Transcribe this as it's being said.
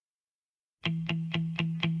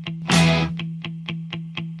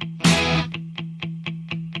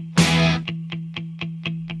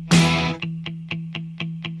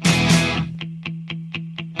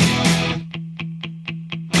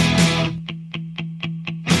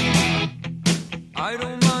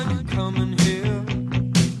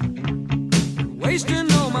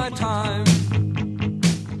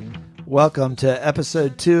Welcome to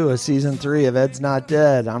episode 2 of season 3 of Ed's Not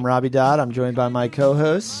Dead. I'm Robbie Dodd. I'm joined by my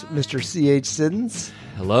co-host, Mr. C.H. Siddons.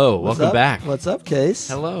 Hello, welcome back. What's up, Case?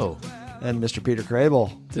 Hello. And Mr. Peter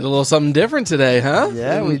Crable. Did a little something different today, huh?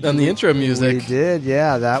 Yeah, we on the intro music. We did,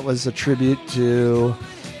 yeah. That was a tribute to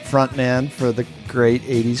frontman for the great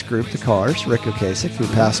 80s group, The Cars, Rick Ocasek, who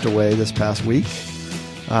passed away this past week,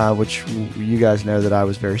 which you guys know that I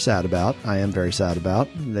was very sad about. I am very sad about.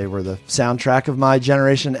 They were the soundtrack of my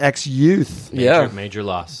Generation X youth. Major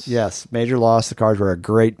loss. Yes, major loss. The Cars were a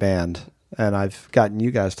great band. And I've gotten you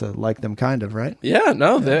guys to like them, kind of, right? Yeah,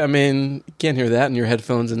 no, I mean, you can't hear that in your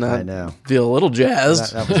headphones and not feel a little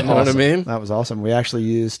jazzed. That was you know awesome. what I mean? That was awesome. We actually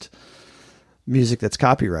used music that's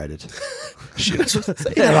copyrighted. You're not supposed to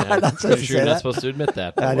say Yeah, that. I'm not supposed Pretty to sure say you're not that. supposed to admit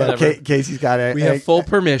that. I But know. whatever. Casey's got it. We have full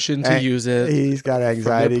permission to use it He's got from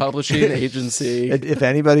anxiety. the publishing agency. If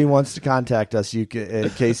anybody wants to contact us, you can.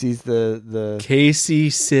 Casey's the Casey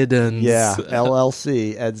Siddons.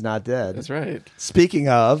 LLC. Ed's Not Dead. That's right. Speaking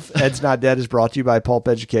of, Ed's Not Dead is brought to you by Pulp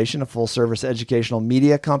Education, a full-service educational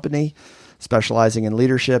media company specializing in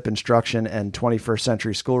leadership, instruction, and 21st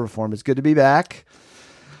century school reform. It's good to be back.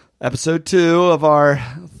 Episode 2 of our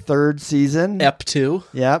third season. Ep 2.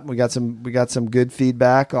 Yeah, we got some good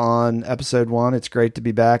feedback on episode 1. It's great to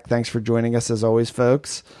be back. Thanks for joining us as always,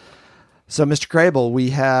 folks. So, Mr. Crable,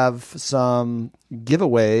 we have some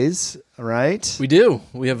giveaways, right? We do.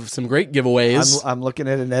 We have some great giveaways. I'm looking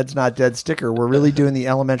at an Ed's Not Dead sticker. We're really doing the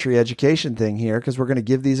elementary education thing here because we're going to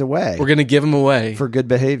give these away. We're going to give them away for good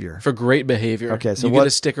behavior. for great behavior. Okay, so you what- get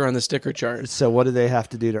a sticker on the sticker chart. So what do they have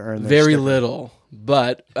to do to earn their Very sticker? little,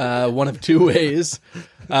 but one of two ways.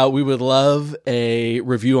 We would love a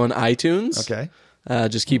review on iTunes. Okay.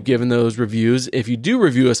 Just keep giving those reviews. If you do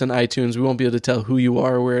review us on iTunes, we won't be able to tell who you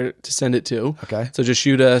are or where to send it to. Okay. So just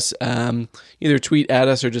shoot us, either tweet at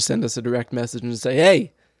us or just send us a direct message and say,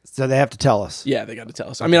 hey, So they have to tell us. yeah, they got to tell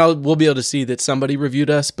us. I mean, we'll be able to see that somebody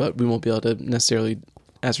reviewed us, but we won't be able to necessarily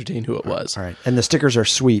ascertain who it was. All right. And the stickers are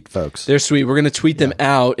sweet, folks. They're sweet. We're going to tweet them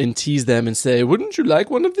out and tease them and say, wouldn't you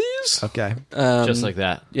like one of these? Okay. Just like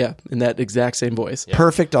that. Yeah, in that exact same voice.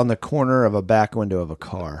 Perfect on the corner of a back window of a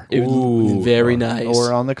car. Very nice.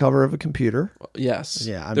 Or on the cover of a computer. Yes.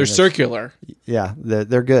 Yeah, I mean, they're it's- circular Yeah,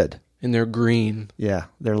 they're good. and they're green. Yeah,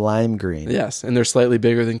 they're lime green. Yes, and they're slightly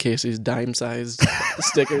bigger than Casey's dime-sized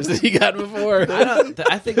stickers that he got before.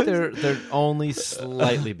 I think they're only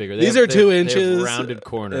slightly bigger. These are 2 they have inches. rounded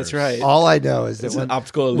corners. That's right. All I know is that It's when, an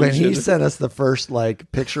optical when he illusion. sent us the first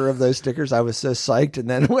picture of those stickers, I was so psyched. And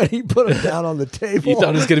then when he put them down on the table, You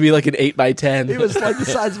thought it was going to be like an 8x10. it was like the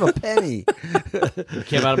size of a penny. It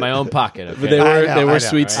came out of my own pocket. Okay? But they were I know,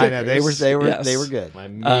 sweet I stickers. know. They were Yes. they were good. My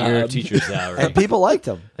meager teacher's salary. And people liked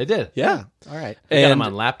them. They did. Yeah. All right. We got them And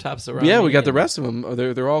on laptops around. yeah, me we got the and- rest of them. Oh,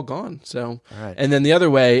 they're all gone. So, All right. and then the other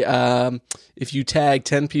way, if you tag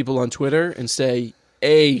 10 people on Twitter and say,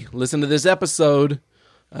 "Hey, listen to this episode,"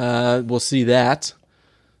 we'll see that.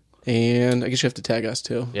 And I guess you have to tag us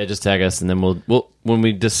too. Yeah, just tag us, and then we'll when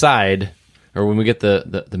we decide, or when we get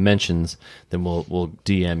the mentions, then we'll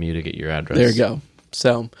DM you to get your address. There you go.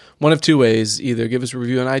 So one of 2 ways: either give us a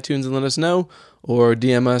review on iTunes and let us know, or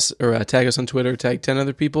DM us or tag us on Twitter. Tag 10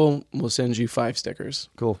 other people. We'll send you 5 stickers.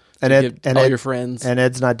 Cool. And all your friends. And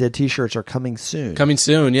Ed's Not Dead T-shirts are coming soon. Coming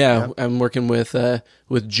soon, yeah. I'm working with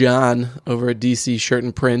John over at DC Shirt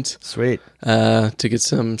and Print Sweet. to get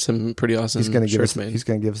some pretty awesome He's going to give shirts us. made. He's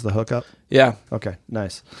going to give us the hookup. Yeah. Okay,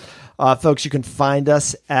 nice. Folks, you can find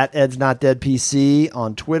us at Ed's Not Dead PC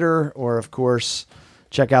on Twitter, or, of course,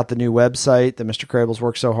 check out the new website that Mr. Crable's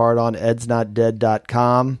worked so hard on,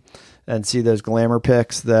 edsnotdead.com, and see those glamour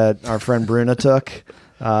pics that our friend Bruna took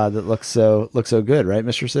that look so good, right,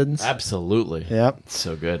 Mr. Siddons? Absolutely. Yep.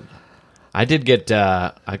 So good. I did get.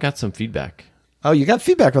 I got some feedback, Oh, you got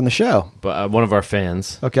feedback on the show. but one of our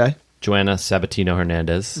fans, Okay, Joanna Sabatino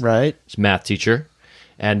Hernandez, right. she's a math teacher,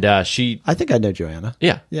 and she. I think I know Joanna.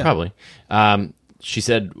 Yeah, Yeah. probably. She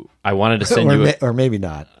said, I wanted to send you or maybe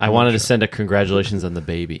not. I wanted to send a congratulations on the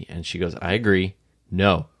baby. And she goes, I agree.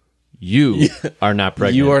 No, you are not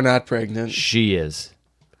pregnant. You are not pregnant. She is.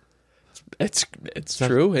 It's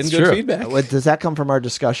true and it's good true. feedback. Does that come from our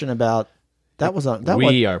discussion about that? Was on that We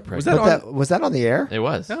one, are pregnant. was that on the air? It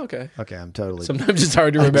was. Oh, okay. Okay, I'm totally. Sometimes it's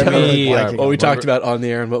hard to remember totally blanking what we on talked about on the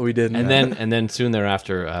air and what we didn't. And then soon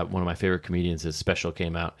thereafter, one of my favorite comedians, his special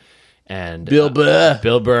came out. And Bill Burr.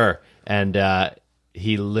 Bill Burr. And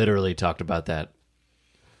he literally talked about that.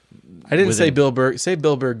 I didn't say within- Bill Burr. Say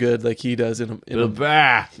Bill Burr good like he does in Bill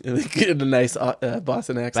Burr. a nice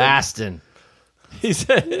Boston accent. Boston. He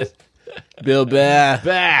said, Bill Burr.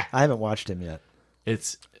 bah. I haven't watched him yet.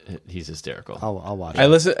 It's he's hysterical. I'll watch I it.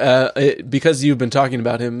 listen because you've been talking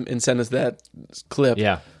about him and sent us that clip.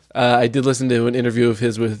 Yeah. I did listen to an interview of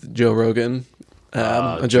his with Joe Rogan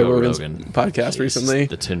on Joe Rogan's podcast Jeez, recently.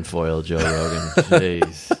 The tinfoil Joe Rogan.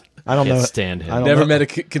 Jeez. I don't Can't know. stand him. I don't Never know. met a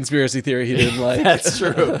conspiracy theory he didn't like. That's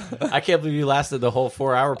true. I can't believe you lasted the whole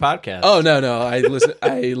 4-hour podcast. Oh no! I listened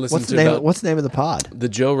What's to the name? about What's the name of the pod? the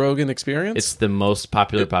Joe Rogan Experience. It's the most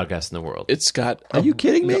popular podcast in the world. It's got. Are you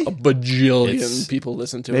kidding me? A bajillion It's- people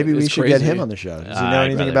listen to it. Maybe we It's should crazy. get him on the show. Does he know I'd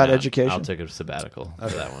anything rather about not. education? I'll take a sabbatical for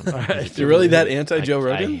that one. You're really that anti Joe I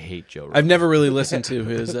Rogan? hate Joe Rogan. I've never really listened to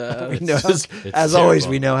his. We know his- as It's always, terrible.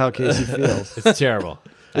 we know how Casey feels. It's terrible.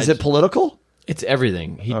 Is it political? It's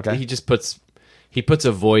everything. Okay. He just puts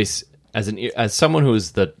a voice as someone who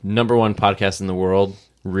is the number one podcast in the world.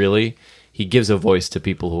 Really, he gives a voice to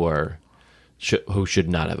people who should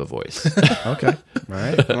not have a voice. Okay, all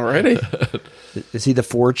right. Alrighty. Is he the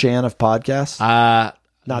 4chan of podcasts?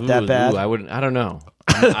 Not that bad? I wouldn't. I don't know.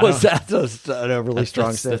 Was that just an overly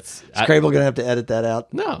strong statement? Is Crable going to have to edit that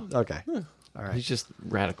out? No. Okay. He's just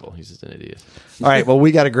radical. He's just an idiot. All right. Well,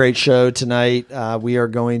 we got a great show tonight. We are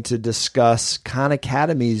going to discuss Khan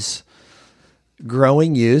Academy's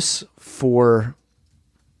growing use for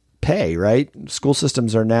pay, right? School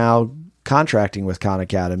systems are now contracting with Khan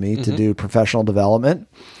Academy to do professional development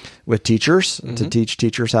with teachers, to teach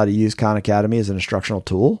teachers how to use Khan Academy as an instructional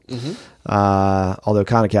tool. Although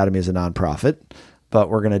Khan Academy is a nonprofit, but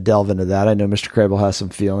we're going to delve into that. I know Mr. Crable has some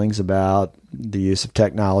feelings about the use of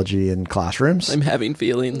technology in classrooms. I'm having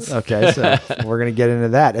feelings. Okay, so we're going to get into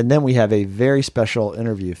that. And then we have a very special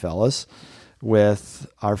interview, fellas, with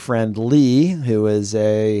our friend Lee, who is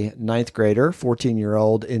a 9th grader,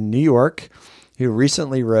 14-year-old in New York, who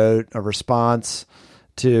recently wrote a response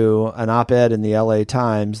to an op-ed in the LA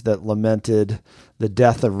Times that lamented the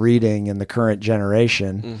death of reading in the current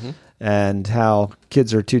generation and how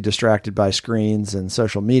kids are too distracted by screens and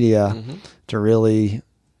social media to really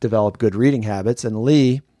develop good reading habits. And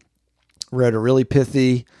Lee wrote a really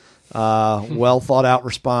pithy, well thought out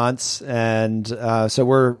response, and so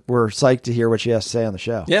we're psyched to hear what she has to say on the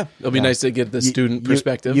show. Yeah, it'll be nice to get the student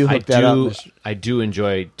perspective. you- I hook that up, do. Mr. I do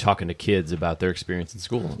enjoy talking to kids about their experience in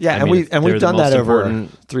school. Yeah, I and mean, we've they're the done that most over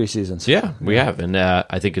important- 3 seasons. Yeah, we have, and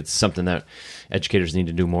I think it's something that educators need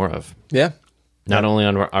to do more of. yeah. Not only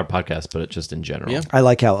on our podcast, but just in general. Yeah. I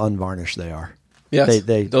like how unvarnished they are. Yes.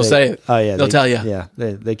 They'll say it. Oh yeah, They'll tell you. Yeah,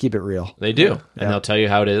 they keep it real. They do, and Yeah. they'll tell you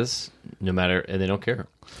how it is, no matter, and they don't care.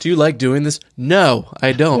 Do you like doing this? No,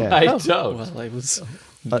 I don't. Yeah. I Oh, don't. Well, I was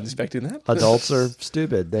expecting that. Adults are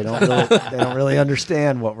stupid. They don't really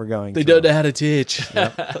understand what we're going They through. don't know how to teach.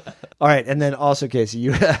 All right, and then also, Casey,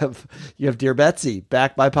 you have Dear Betsy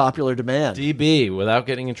back by popular demand. DB without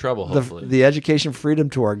getting in trouble. Hopefully, The Education Freedom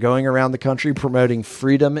Tour going around the country promoting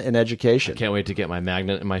freedom in education. can't wait to get my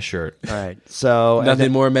magnet in my shirt. All right, so and Nothing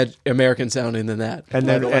then- more American sounding than that. And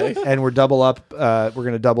by then the way. and we're double up. We're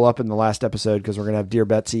going to double up in the last episode because we're going to have Dear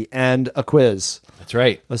Betsy and a quiz, That's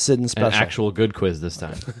right. a Sidden An special. actual good quiz this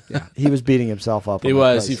time. Yeah, he was beating himself up. He on the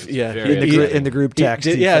was. quiz. Yeah. Very in the group text.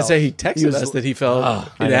 He felt- he texted was- us that he felt I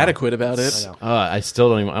know. inadequate about it. I know. I still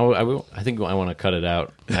don't even. I think I want to cut it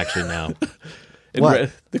out. Actually, now And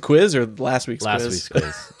What? the quiz or last week's last quiz? week's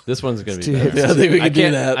quiz. This one's going to too- be better. Yeah, I think we can do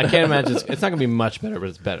can't. that. I can't imagine. It's not going to be much better, but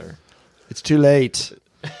it's better. It's too late.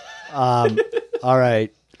 All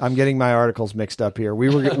right, I'm getting my articles mixed up here. We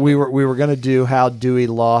were going to do how Dewey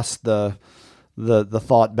lost the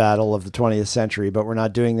thought battle of the 20th century, but we're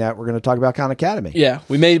not doing that. We're going to talk about Khan Academy. Yeah,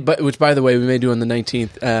 we may, which by the way, we may do on the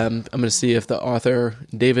 19th. I'm going to see if the author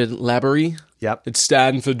David Labaree, Yep. at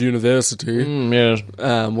Stanford University,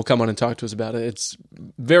 Yeah. will come on and talk to us about it. It's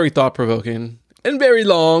very thought provoking and very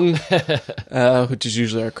long, which is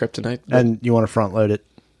usually our kryptonite. And you want to front load it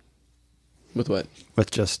With what? with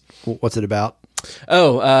just what's it about?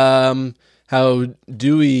 Oh, how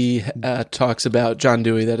Dewey talks about John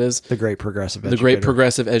Dewey. That is The great progressive the educator. great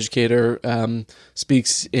progressive educator.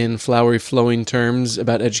 Speaks in flowery, flowing terms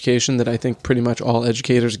about education that I think pretty much all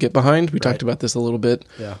educators get behind. We talked about this a little bit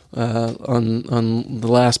Yeah. on the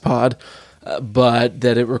last pod, but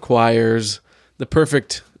that it requires the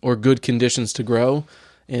perfect or good conditions to grow.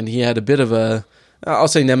 And he had a bit of a, I'll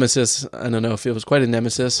say nemesis. I don't know if it was quite a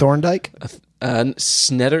nemesis. Thorndike?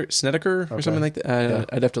 Snedeker or something like that.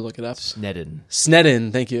 I'd have to look it up. Snedden.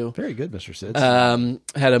 Snedden, thank you. Very good, Mr. Sids.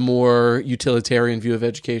 Had a more utilitarian view of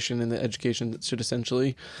education, and the education that should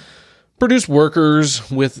essentially produce workers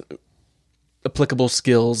with applicable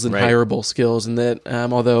skills and Right. hireable skills. And that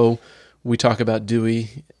although we talk about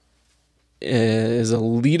Dewey as a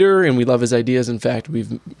leader and we love his ideas, in fact,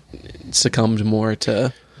 we've succumbed more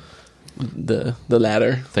to the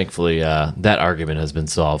latter. Thankfully, that argument has been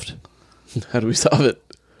solved. How do we solve it?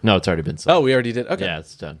 No, it's already been solved. Oh, we already did. Okay. Yeah,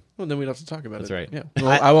 it's done. Well, then we don't have to talk about That's it. right. Yeah. Well,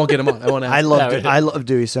 I won't get him on. I won't ask. I love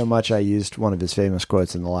Dewey so much. I used one of his famous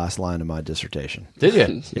quotes in the last line of my dissertation. Did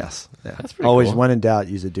you? Yes, yeah. That's pretty Always cool. when in doubt,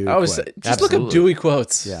 use a Dewey I always quote. say, just look up Absolutely. Dewey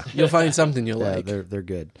quotes. Yeah. You'll find something you'll Yeah, like. they're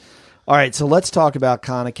good. All right, so let's talk about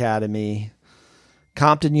Khan Academy.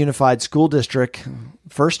 Compton Unified School District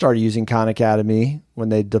first started using Khan Academy when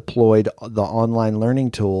they deployed the online learning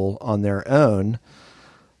tool on their own.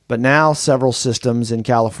 But now several systems in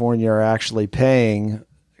California are actually paying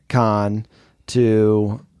Khan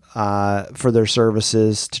to for their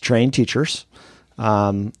services to train teachers,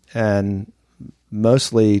 and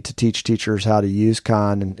mostly to teach teachers how to use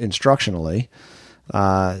Khan instructionally.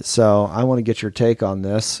 So I want to get your take on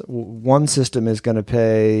this. One system is going to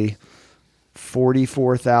pay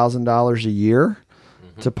 $44,000 a year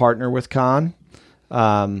to partner with Khan.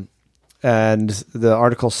 And the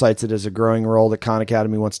article cites it as a growing role that Khan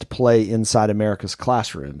Academy wants to play inside America's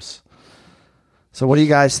classrooms. So what do you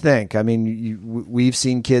guys think? I mean, we've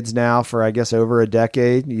seen kids now for, I guess, over a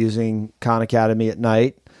decade using Khan Academy at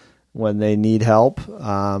night when they need help.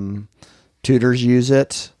 Tutors use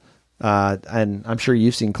it. And I'm sure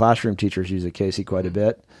you've seen classroom teachers use it, Casey, quite a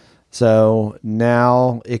bit. So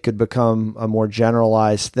now it could become a more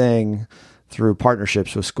generalized thing through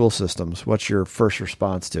partnerships with school systems. What's your first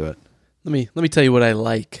response to it? Let me tell you what I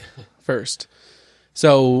like first.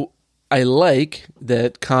 So I like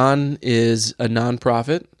that Khan is a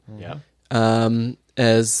nonprofit. Yeah.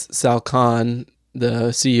 As Sal Khan, the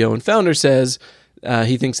CEO and founder, says,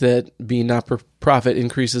 he thinks that being not-for-profit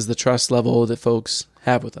increases the trust level that folks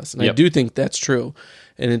have with us. And I Yep. do think that's true.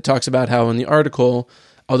 And it talks about how in the article,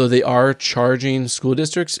 although they are charging school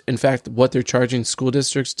districts, in fact, what they're charging school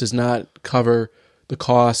districts does not cover the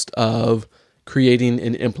cost of creating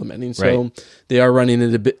and implementing. So Right. they are running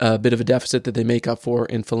at a bit of a deficit that they make up for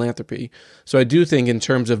in philanthropy. So I do think in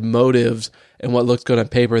terms of motives and what looks good on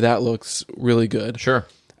paper, that looks really good. Sure.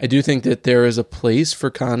 I do think that there is a place for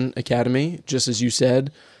Khan Academy, just as you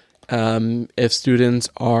said. If students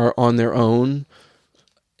are on their own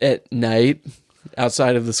at night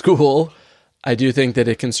outside of the school, I do think that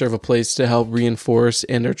it can serve a place to help reinforce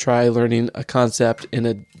and or try learning a concept in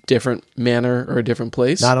a different manner or a different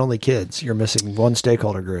place. Not only kids, you're missing one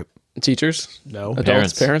stakeholder group. Teachers, No.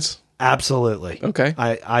 adults, parents. Absolutely. Okay.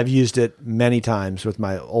 I've used it many times with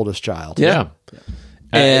my oldest child. Yeah.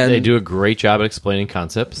 And they And- do a great job at explaining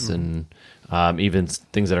concepts and even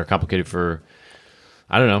things that are complicated for,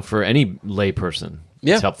 I don't know, for any lay person.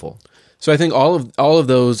 Yeah. It's helpful. So I think all of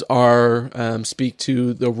those are speak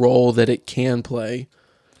to the role that it can play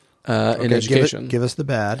in Okay, education. Give us the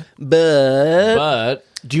bad. But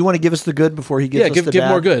Do you want to give us the good before he gives us the give bad?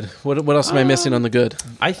 more good. What else am I missing on the good?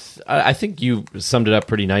 I think you summed it up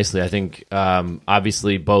pretty nicely. I think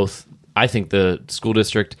obviously both. I think the school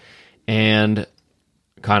district and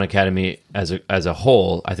Khan Academy as a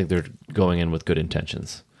whole, I think they're going in with good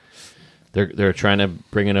intentions. They're trying to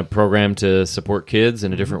bring in a program to support kids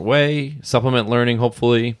in a different way, supplement learning,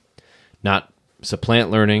 hopefully, not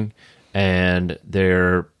supplant learning. And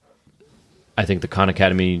I think the Khan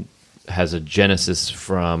Academy has a genesis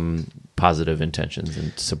from positive intentions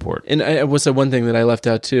and support. And I was the one thing that I left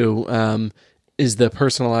out too is the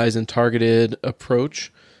personalized and targeted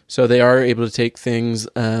approach. So they are able to take things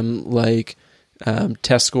like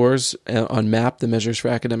test scores on MAP, the measures for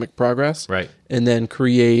academic progress, Right. and then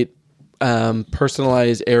create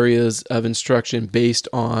personalized areas of instruction based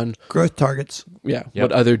on Growth targets. Yep.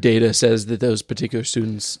 what other data says that those particular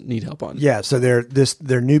students need help on. Yeah, so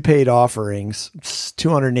their new paid offerings,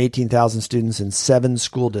 218,000 students in 7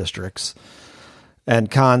 school districts. And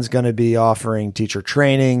Khan's going to be offering teacher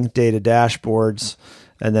training, data dashboards,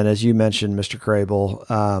 and then as you mentioned, Mr. Crable,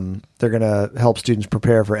 they're going to help students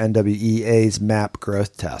prepare for NWEA's MAP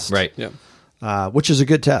growth test. Right. Yeah. Which is a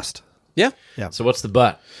good test. Yeah. So what's the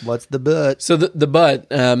but? What's the but? So the but,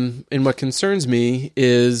 and what concerns me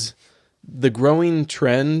is the growing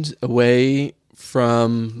trend away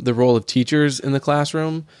from the role of teachers in the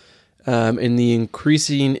classroom, and the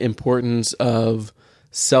increasing importance of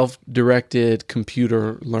self-directed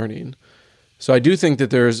computer learning. So I do think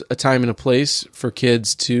that there's a time and a place for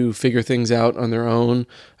kids to figure things out on their own.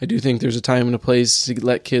 I do think there's a time and a place to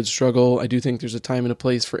let kids struggle. I do think there's a time and a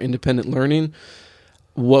place for independent learning.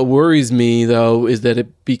 What worries me, though, is that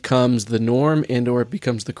it becomes the norm and or it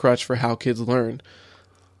becomes the crutch for how kids learn.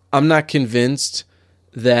 I'm not convinced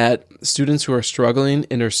that students who are struggling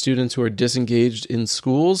and are students who are disengaged in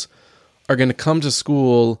schools are going to come to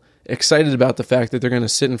school excited about the fact that they're going to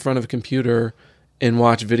sit in front of a computer and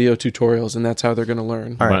watch video tutorials, and that's how they're going to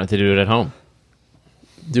learn. Why don't they do it at home?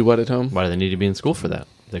 Do what at home? Why do they need to be in school for that?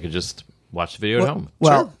 They could just watch the video at home.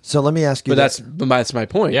 Well, Sure. so let me ask you. But that's my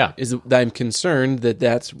point. Yeah. Is that I'm concerned that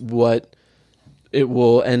that's what it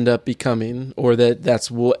will end up becoming, or that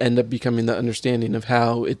will end up becoming the understanding of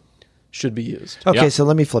how it should be used. Okay, Yeah. so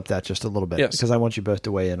let me flip that just a little bit Yes. because I want you both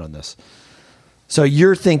to weigh in on this. So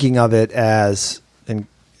you're thinking of it as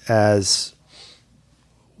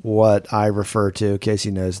what I refer to,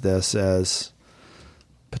 Casey knows this, as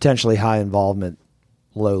potentially high involvement,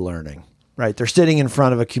 low learning, right? They're sitting in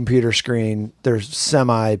front of a computer screen. They're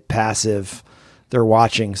semi-passive. They're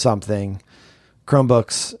watching something.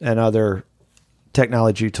 Chromebooks and other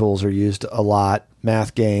technology tools are used a lot.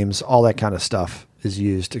 Math games, all that kind of stuff is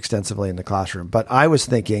used extensively in the classroom. But I was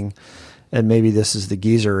thinking, and maybe this is the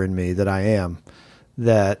geezer in me that I am,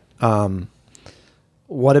 that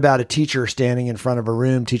what about a teacher standing in front of a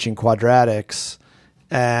room teaching quadratics,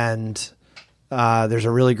 and there's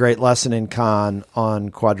a really great lesson in Khan on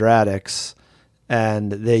quadratics,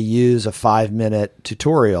 and they use a 5-minute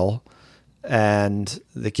tutorial, and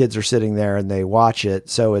the kids are sitting there and they watch it.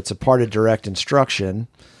 So it's a part of direct instruction.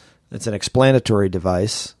 It's an explanatory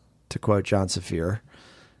device, to quote John Saphir.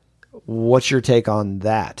 What's your take on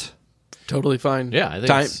that? Totally fine. Yeah, I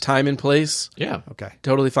think time and place. Yeah. Okay.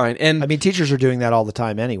 Totally fine. And I mean, teachers are doing that all the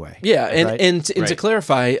time anyway. yeah, and right? and to Right.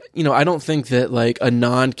 clarify, I don't think that like a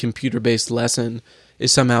non-computer based lesson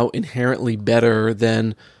is somehow inherently better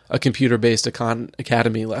than a computer-based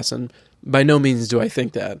academy lesson. By no means do I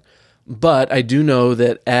think that. But I do know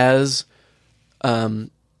that as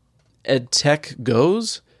ed tech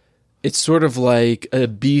goes, it's sort of like a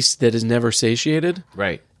beast that is never satiated.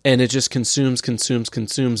 Right. And it just consumes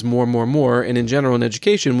more and more and more. And in general, in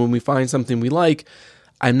education, when we find something we like,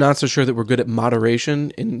 I'm not so sure that we're good at moderation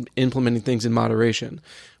in implementing things in moderation.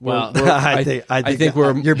 Well, I think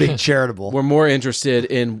you're being charitable. We're more interested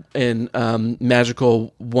in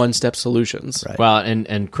magical one-step solutions. Right. Well,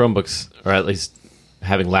 and Chromebooks, or at least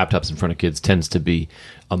having laptops in front of kids, tends to be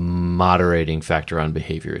a moderating factor on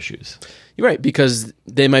behavior issues. You're right, because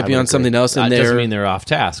they might be on something else, and It doesn't they're mean they're off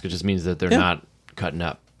task. It just means that they're not cutting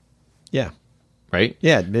up. Yeah. Right?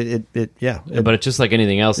 Yeah. But it's just like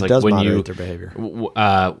anything else. It Like does when moderate their behavior.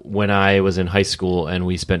 When I was in high school and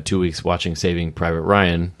we spent 2 weeks watching Saving Private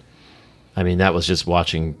Ryan, I mean, that was just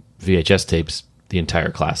watching VHS tapes the entire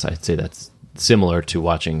class. I'd say that's similar to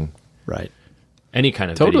watching Right. any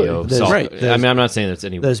kind of Totally. video. There's- right. I mean, I'm not saying that's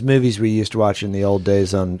any Those movies we used to watch in the old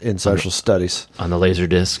days in social studies. on the laser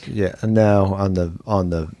disc. Yeah. No, on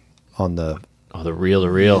the Oh, the reel to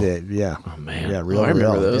reel. yeah. Oh man. Yeah, real. I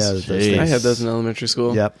remember real. those. Yeah, Jeez. I had those in elementary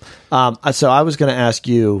school. Yep. So I was going to ask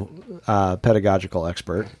you, pedagogical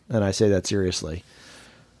expert, and I say that seriously.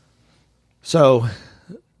 So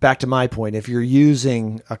back to my point, if you're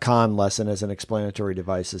using a Khan lesson as an explanatory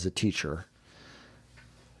device as a teacher,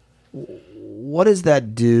 what does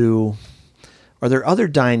that do? Are there other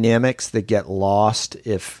dynamics that get lost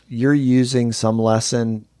if you're using some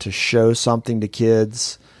lesson to show something to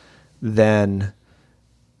kids, then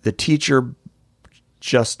the teacher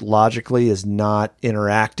just logically is not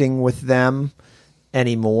interacting with them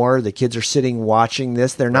anymore? The kids are sitting watching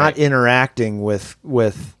this. They're not Right. interacting with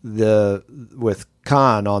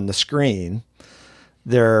Khan on the screen.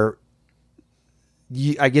 I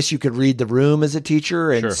guess you could read the room as a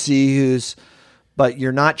teacher and Sure. see but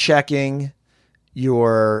you're not checking.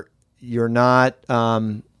 You're not.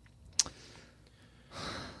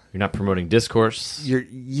 You're not promoting discourse.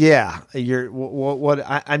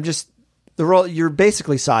 I'm just the role. You're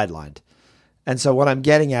basically sidelined, and so what I'm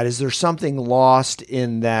getting at is there's something lost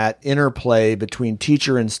in that interplay between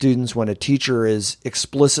teacher and students when a teacher is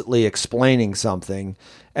explicitly explaining something,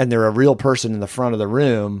 and they're a real person in the front of the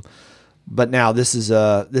room. But now this is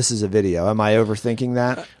a video. Am I overthinking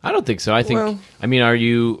that? I don't think so. I think. Well- I mean, are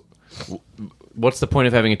you? What's the point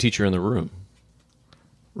of having a teacher in the room?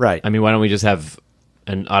 Right. I mean, why don't we just have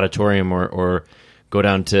an auditorium or go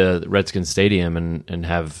down to Redskins Stadium and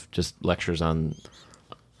have just lectures on,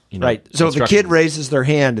 Right. So if a instruction? kid raises their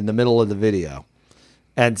hand in the middle of the video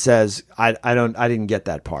and says, I didn't get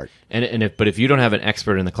that part. but if you don't have an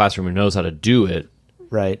expert in the classroom who knows how to do it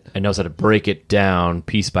Right. and knows how to break it down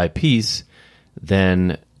piece by piece,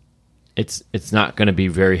 then it's not going to be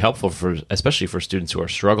very helpful especially for students who are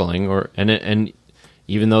struggling and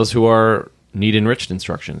even those who need enriched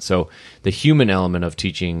instruction. So the human element of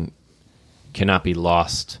teaching cannot be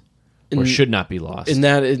lost or should not be lost. And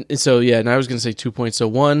I was going to say 2 points. So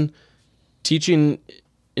one, teaching,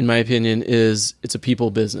 in my opinion, it's a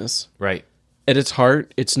people business. Right. At its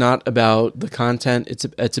heart, it's not about the content.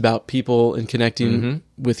 It's about people and connecting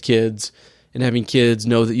with kids. and having kids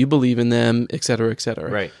know that you believe in them, et cetera, et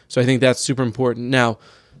cetera. Right. So I think that's super important. Now,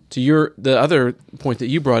 to the other point that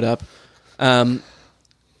you brought up,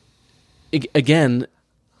 again,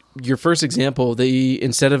 your first example,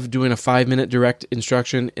 instead of doing a 5-minute direct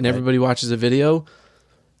instruction and everybody watches a video,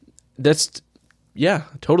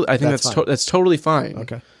 totally. I think that's totally fine.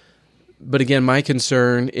 Okay. But again, my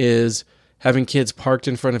concern is having kids parked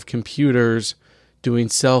in front of computers doing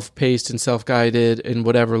self-paced and self-guided and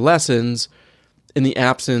whatever lessons in the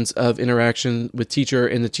absence of interaction with teacher,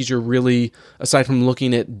 and the teacher really, aside from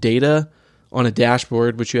looking at data on a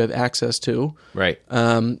dashboard, which you have access to, Right.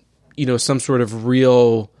 Some sort of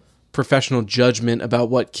real professional judgment about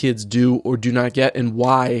what kids do or do not get and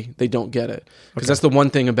why they don't get it. Because that's the one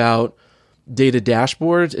thing about data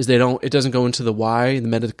dashboards is it doesn't go into the why, the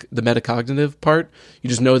metacognitive part. You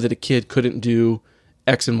just know that a kid couldn't do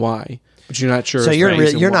X and Y, but you're not sure. So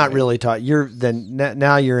you're not why. really taught.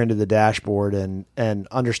 Now you're into the dashboard and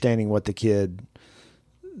understanding what the kid,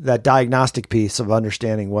 that diagnostic piece of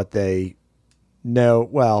understanding what they know.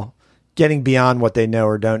 Well, getting beyond what they know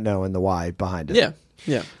or don't know and the why behind it. Yeah.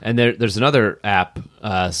 Yeah. And there's another app,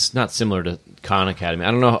 not similar to Khan Academy. I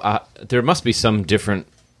don't know. There must be some different.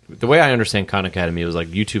 The way I understand Khan Academy, it was like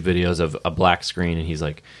YouTube videos of a black screen, and he's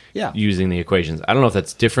like using the equations. I don't know if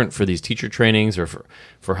that's different for these teacher trainings or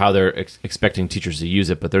for how they're expecting teachers to use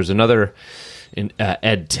it. But there's another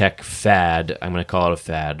ed tech fad. I'm going to call it a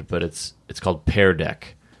fad, but it's called Pear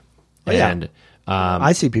Deck. Oh, yeah. And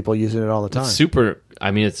I see people using it all the time. it's super. I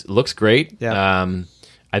mean, it looks great. Yeah.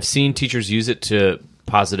 I've seen teachers use it to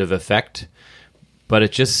positive effect, but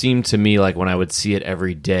it just seemed to me like when I would see it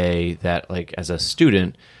every day that, like, as a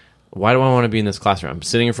student, why do I want to be in this classroom? I'm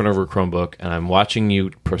sitting in front of a Chromebook and I'm watching you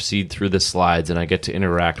proceed through the slides, and I get to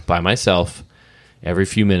interact by myself every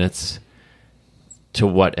few minutes. To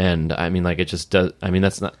what end? I mean, like, it just does. I mean,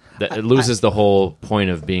 it loses the whole point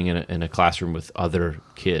of being in a classroom with other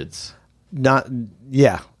kids. Not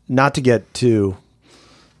to get too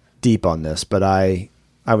deep on this, but I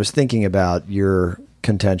was thinking about your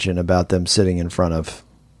contention about them sitting in front of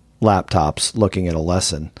laptops looking at a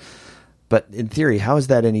lesson. But in theory, how is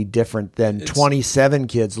that any different than 27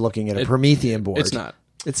 kids looking at a Promethean board? It's not.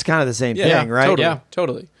 It's kind of the same thing, right? Totally, yeah,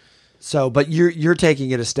 totally. So, but you're taking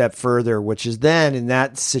it a step further, which is then in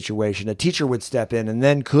that situation, a teacher would step in and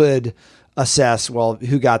then could assess, well,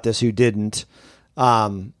 who got this, who didn't.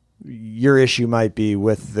 Your issue might be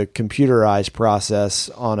with the computerized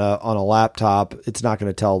process on a laptop. It's not going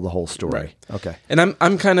to tell the whole story. Right. Okay. And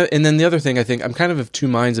I'm kind of, and then the other thing I think I'm kind of two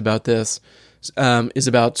minds about this is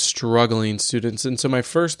about struggling students. And so my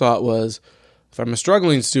first thought was, if I'm a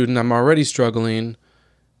struggling student, I'm already struggling,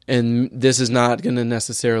 and this is not going to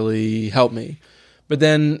necessarily help me. But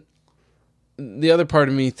then the other part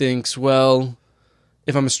of me thinks, well,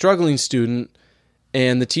 if I'm a struggling student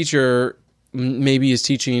and the teacher maybe is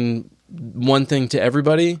teaching one thing to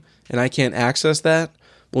everybody and I can't access that,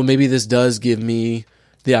 well, maybe this does give me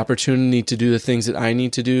the opportunity to do the things that I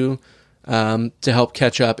need to do to help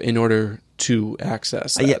catch up in order to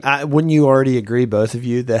access that. Yeah, wouldn't you already agree, both of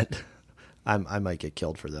you, that I might get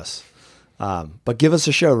killed for this? But give us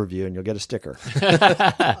a show review and you'll get a sticker. We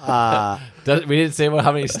didn't say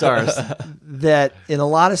how many stars. That in a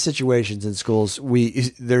lot of situations in schools,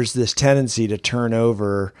 there's this tendency to turn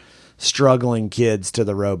over struggling kids to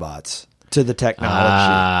the robots, to the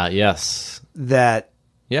technology. Yes. That,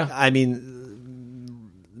 Yeah. I mean,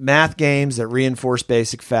 math games that reinforce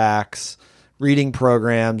basic facts, reading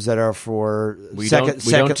programs that are for We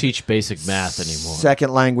don't teach basic math anymore.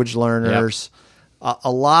 second language learners. Yep.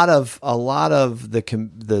 A lot of the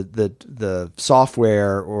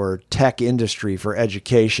software or tech industry for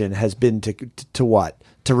education has been to what?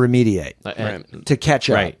 To remediate, Right. to catch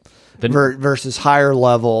up, Right. versus higher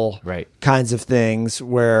level Right. kinds of things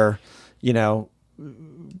where,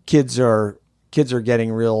 kids are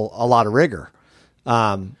getting a lot of rigor.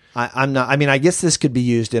 I guess this could be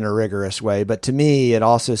used in a rigorous way, but to me, it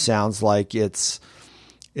also sounds like it's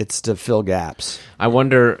to fill gaps. I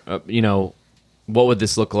wonder, what would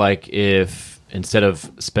this look like if instead of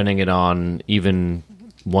spending it on even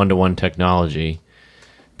one-to-one technology,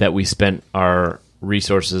 that we spent our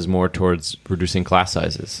resources more towards reducing class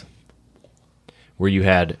sizes, where you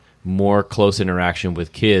had more close interaction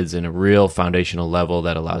with kids in a real foundational level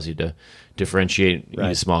that allows you to differentiate,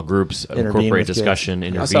 use small groups, incorporate discussion,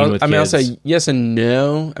 intervene with kids. I'll say yes and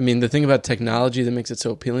no. I mean, the thing about technology that makes it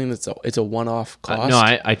so appealing, it's a one-off cost. No,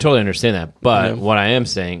 I totally understand that. But what I am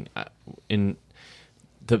saying, in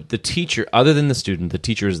the teacher, other than the student, the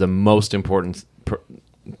teacher is the most important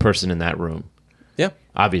person in that room. Yeah.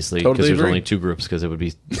 Obviously, because Totally there's agree. only two groups, because it would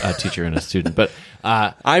be a teacher and a student. But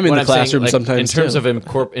I'm in what the classroom sometimes, in terms too.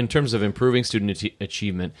 of in terms of improving student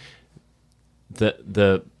achievement,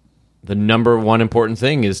 the number one important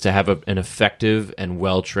thing is to have an effective and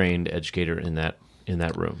well trained educator in that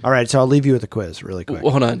room. All right, so I'll leave you with a quiz really quick.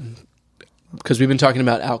 Well, hold on. Because we've been talking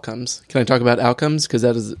about outcomes. Can I talk about outcomes? Because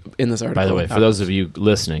that is in this article. By the way, for those of you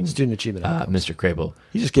listening, Student achievement outcomes. Mr. Crable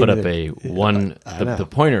He just put gave up me the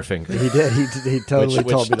pointer finger. He did. He totally Which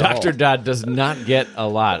told me the Dr. whole. Dodd does not get a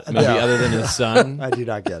lot, maybe No. other than his son. I do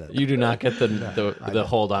not get it. You do not get the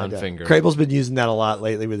hold on finger. Crable's been using that a lot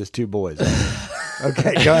lately with his two boys.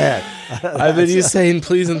 Okay, go ahead. I've been used saying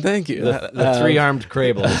please and thank you. The three-armed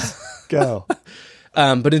Crables. Go.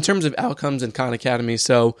 But in terms of outcomes in Khan Academy,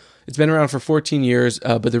 so it's been around for 14 years,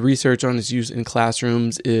 but the research on its use in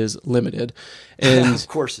classrooms is limited. And Of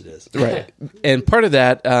course it is. right. And part of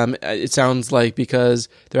that, it sounds like because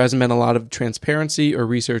there hasn't been a lot of transparency or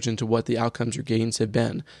research into what the outcomes or gains have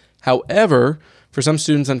been. However, for some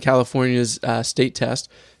students on California's state test,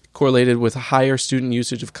 correlated with higher student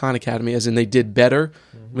usage of Khan Academy, as in they did better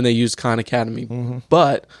when they used Khan Academy.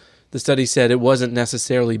 But the study said it wasn't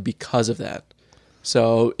necessarily because of that.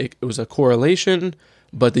 So it was a correlation,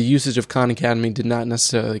 but the usage of Khan Academy did not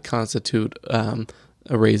necessarily constitute a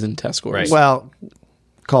raise in test scores. Right. Well,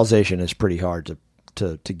 causation is pretty hard to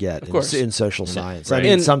get course. in social science. Right. I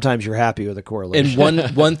mean, And- sometimes you're happy with a correlation.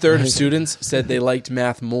 And one third of students said they liked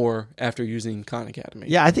math more after using Khan Academy.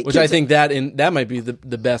 Yeah, I think which I kids- think that might be the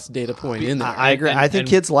best data point in there. I agree. And- I think and-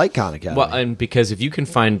 kids like Khan Academy. Well, and because if you can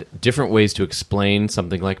find different ways to explain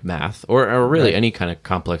something like math or really any kind of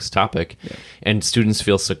complex topic, and students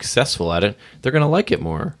feel successful at it, they're going to like it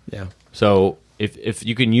more. Yeah. So if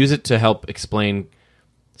you can use it to help explain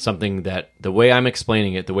something that the way I'm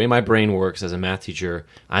explaining it, the way my brain works as a math teacher,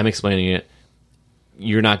 I'm explaining it,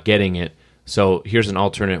 you're not getting it. So here's an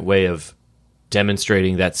alternate way of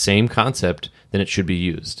demonstrating that same concept, then it should be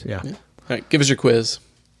used. Yeah. All right, give us your quiz.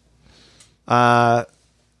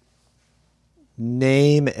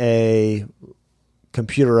 Name a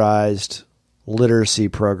computerized literacy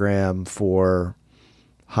program for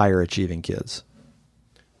higher achieving kids.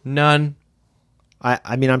 None.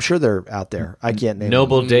 I mean, I'm sure they're out there. I can't name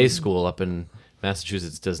Noble one. Day School up in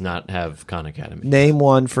Massachusetts does not have Khan Academy. Name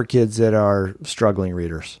one for kids that are struggling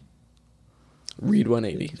readers. Read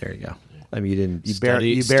 180. There you go. I mean, you didn't. You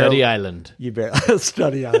Study Island. You barely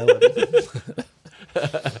Study Island.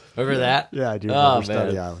 Remember that? Yeah, I do Oh, remember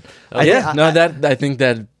Study man. Island. I think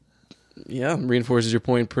that reinforces your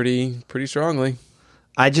point pretty strongly.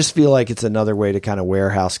 I just feel like it's another way to kind of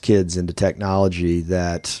warehouse kids into technology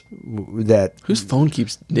that Whose phone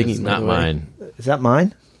keeps dinging? It's by not the way? mine. is that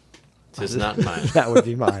mine? It's not mine. That would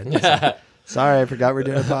be mine. Sorry, I forgot we're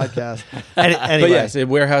doing a podcast. Anyway, But yes, it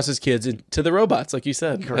warehouses kids to the robots, like you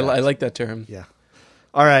said. Correct. I like that term. yeah.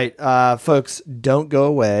 All right, folks, don't go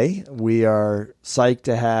away. We are psyched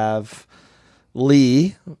to have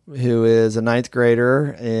Lee, who is a ninth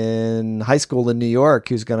grader in high school in New York,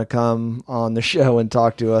 who's going to come on the show and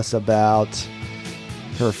talk to us about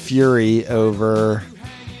her fury over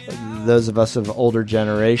those of us of older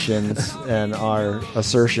generations and our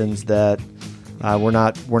assertions that we're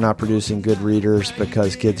not producing good readers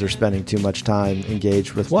because kids are spending too much time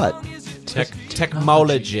engaged with what?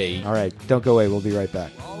 Technology. All right, don't go away. We'll be right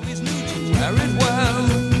back. Always knew to wear it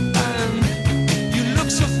well, and you look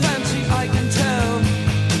so fancy, I can tell.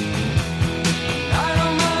 I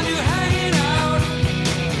don't mind you hanging out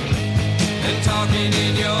and talking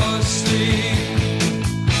in your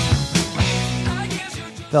sleep. I guess you're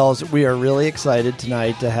just Fellas, we are really excited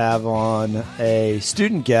tonight to have on a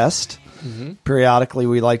student guest. Periodically,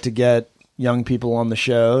 we like to get young people on the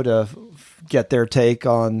show to get their take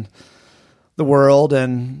on the world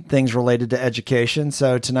and things related to education.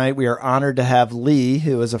 So tonight we are honored to have Lee,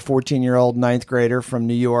 who is a 14-year-old ninth grader from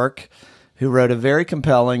New York, who wrote a very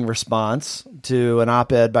compelling response to an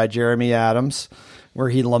op-ed by Jeremy Adams, where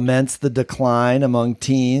he laments the decline among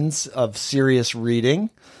teens of serious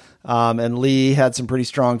reading. And Lee had some pretty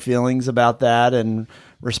strong feelings about that and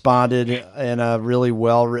responded in a really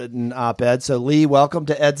well-written op-ed. So Lee, welcome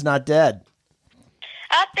to Ed's Not Dead.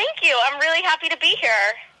 Thank you. I'm really happy to be here.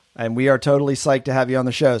 And we are totally psyched to have you on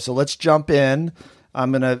the show. So let's jump in.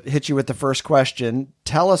 I'm going to hit you with the first question.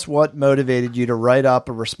 Tell us what motivated you to write up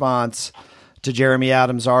a response to Jeremy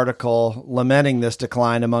Adams' article lamenting this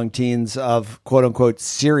decline among teens of quote-unquote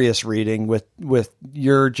serious reading with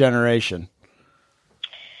your generation.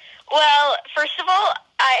 Well, first of all,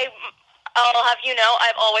 I'll have you know,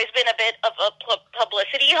 I've always been a bit of a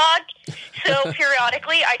publicity hog. So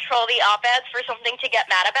periodically, I troll the op-eds for something to get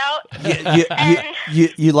mad about.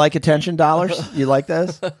 You like attention dollars? You like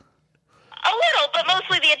those? A little, but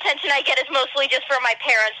mostly the attention I get is mostly just from my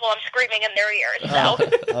parents while I'm screaming in their ears. So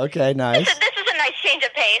Okay, nice. this is a nice change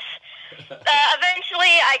of pace.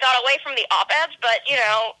 Eventually, I got away from the op-eds, but, you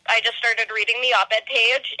know, I just started reading the op-ed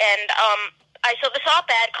page, and I saw this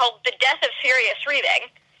op-ed called The Death of Serious Reading.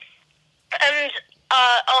 And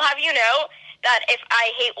I'll have you know that if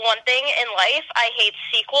I hate one thing in life, I hate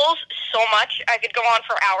sequels so much. I could go on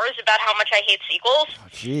for hours about how much I hate sequels.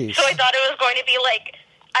 Jeez. So I thought it was going to be like,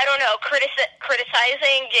 I don't know,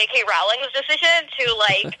 criticizing J.K. Rowling's decision to,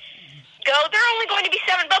 like, go, they're only going to be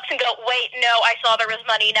 $7, and go, wait, no, I saw there was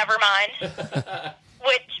money, never mind.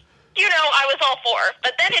 Which, you know, I was all for.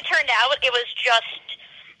 But then it turned out it was just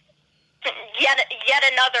yet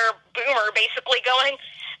another boomer basically going,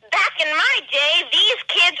 back in my day, these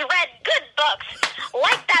kids read good books,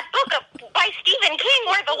 like that book by Stephen King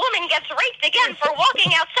where the woman gets raped again for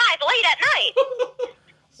walking outside late at night.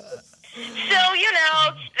 So, you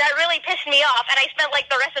know, that really pissed me off, and I spent,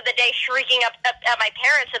 like, the rest of the day shrieking up at my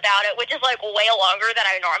parents about it, which is, like, way longer than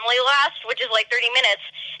I normally last, which is, like, 30 minutes.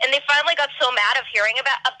 And they finally got so mad of hearing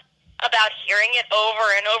about hearing it over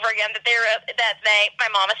and over again that my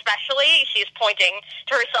mom especially, she's pointing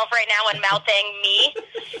to herself right now and mouthing me.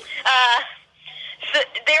 So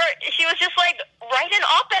she was just like, write an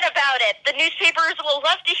op-ed about it. The newspapers will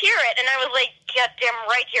love to hear it. And I was like, get damn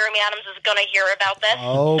right, Jeremy Adams is going to hear about this.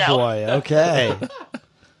 Oh, So- boy. Okay.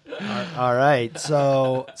 All right.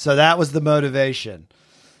 So that was the motivation.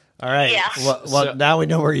 All right. Yeah. Well, So- now we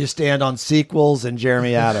know where you stand on sequels and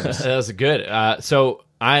Jeremy Adams. That was good. So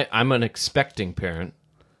I'm an expecting parent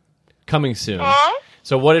coming soon. Huh?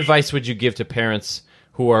 So what advice would you give to parents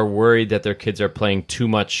who are worried that their kids are playing too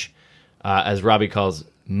much, as Robbie calls,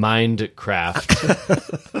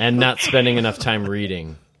 Mindcraft, and not spending enough time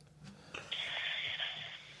reading?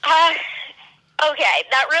 Okay,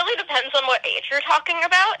 that really depends on what age you're talking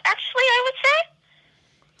about, actually, I would say.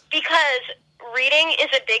 Because reading is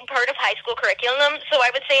a big part of high school curriculum, so I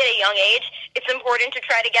would say at a young age, it's important to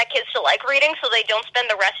try to get kids to like reading so they don't spend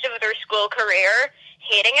the rest of their school career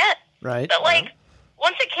hating it. Right. But, like,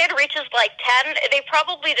 once a kid reaches, like, 10, they've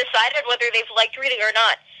probably decided whether they've liked reading or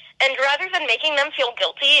not. And rather than making them feel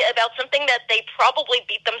guilty about something that they probably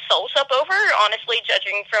beat themselves up over, honestly,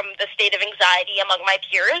 judging from the state of anxiety among my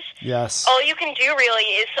peers, Yes. all you can do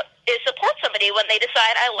really is support somebody when they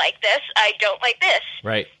decide, I like this, I don't like this.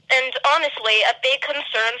 Right. And honestly, a big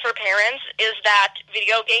concern for parents is that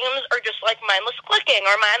video games are just like mindless clicking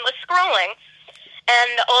or mindless scrolling.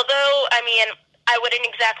 And although, I mean, I wouldn't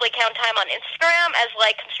exactly count time on Instagram as,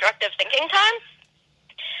 like, constructive thinking time,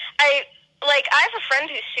 I have a friend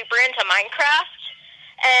who's super into Minecraft,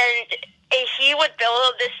 and he would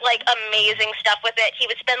build this, like, amazing stuff with it. He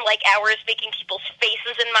would spend, like, hours making people's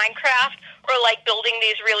faces in Minecraft or, like, building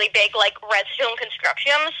these really big, like, redstone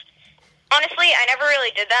constructions. Honestly, I never really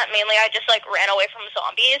did that. Mainly, I just, like, ran away from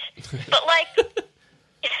zombies. But, like,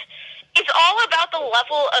 it's all about the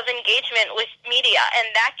level of engagement with media, and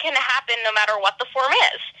that can happen no matter what the form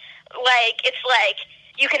is. Like, it's like,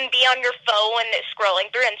 you can be on your phone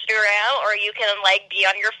scrolling through Instagram, or you can, like, be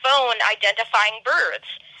on your phone identifying birds.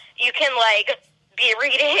 You can, like, be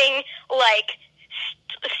reading, like,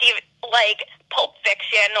 Pulp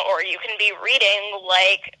Fiction, or you can be reading,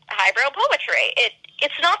 like, highbrow poetry.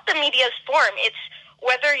 It's not the media's form. It's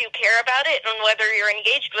whether you care about it and whether you're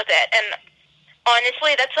engaged with it. And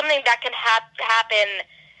honestly, that's something that can happen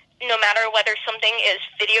no matter whether something is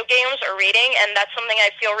video games or reading, and that's something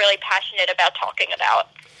I feel really passionate about talking about.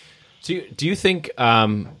 Do you think?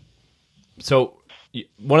 So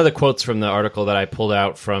one of the quotes from the article that I pulled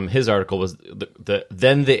out from his article was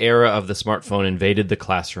then the era of the smartphone invaded the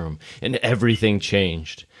classroom and everything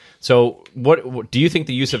changed. So what do you think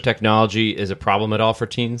the use of technology is a problem at all for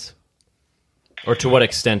teens? Or to what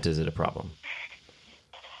extent is it a problem?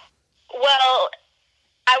 Well,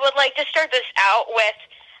 I would like to start this out with,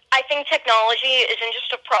 I think technology isn't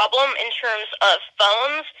just a problem in terms of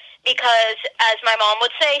phones, because, as my mom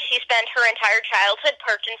would say, she spent her entire childhood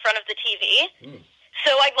perched in front of the TV.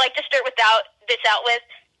 So I'd like to start this out with,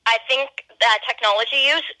 I think that technology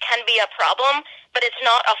use can be a problem, but it's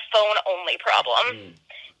not a phone-only problem.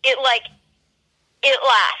 It lasts.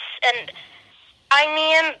 And I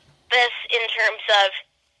mean this in terms of,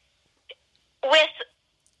 with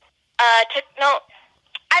I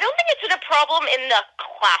don't think it's a problem in the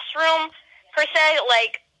classroom, per se.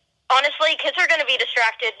 Like, honestly, kids are going to be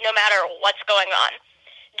distracted no matter what's going on.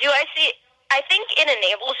 I think it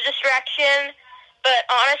enables distraction, but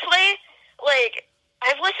honestly, like,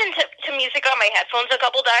 I've listened to music on my headphones a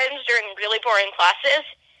couple times during really boring classes,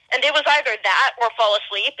 and it was either that or fall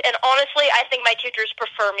asleep. And honestly, I think my teachers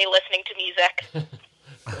prefer me listening to music.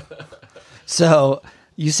 So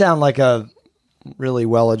you sound like a really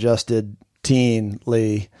well-adjusted teen,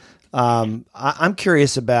 Lee. I'm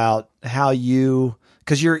curious about how you,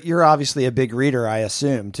 because you're obviously a big reader, I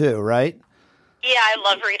assume, too, right? Yeah, I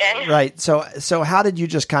love reading. Right. So how did you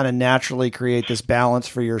just kind of naturally create this balance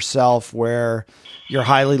for yourself where you're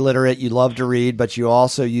highly literate, you love to read, but you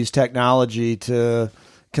also use technology to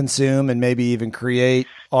consume and maybe even create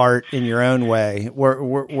art in your own way?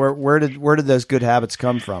 Where did those good habits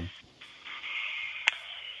come from?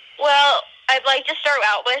 Well, I'd like to start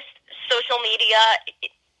out with social media.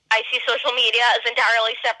 I see social media as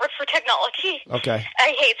entirely separate from technology. Okay.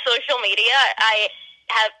 I hate social media. I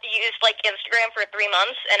have used like Instagram for 3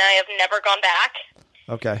 months, and I have never gone back.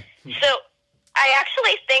 Okay. So I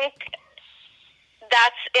actually think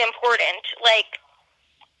that's important. Like,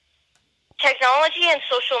 technology and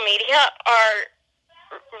social media are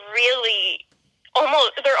really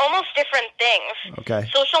they're almost different things. Okay.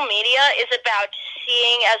 Social media is about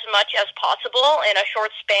seeing as much as possible in a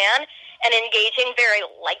short span and engaging very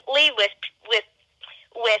lightly with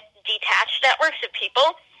detached networks of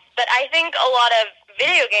people. But I think a lot of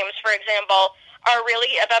video games, for example, are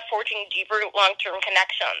really about forging deeper long-term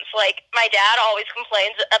connections. Like, my dad always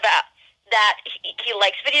complains about that he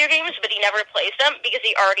likes video games, but he never plays them because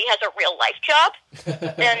he already has a real-life job.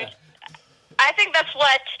 And I think that's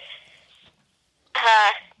what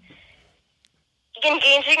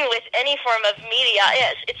engaging with any form of media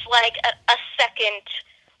is. It's like a second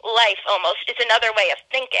life, almost. It's another way of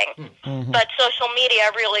thinking. Mm-hmm. But social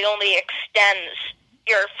media really only extends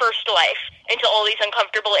your first life into all these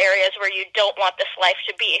uncomfortable areas where you don't want this life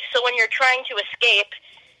to be. So when you're trying to escape,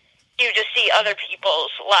 you just see other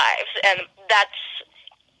people's lives, and that's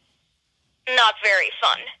not very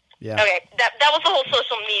fun. Yeah. Okay, that was the whole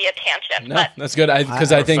social media tangent. No, but that's good.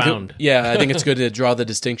 Because I think, Profound. I think it's good to draw the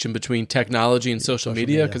distinction between technology and social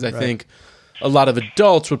media. Because I right. think a lot of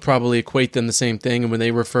adults would probably equate them the same thing, and when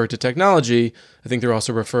they refer to technology, I think they're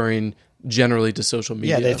also referring generally to social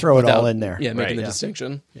media. Yeah, they throw it all in there. Yeah, making Right. the Yeah.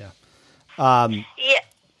 distinction. yeah,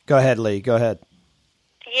 Go ahead, Lee. Go ahead.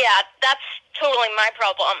 yeah, that's totally my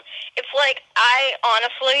problem. It's like, I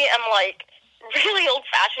honestly am like really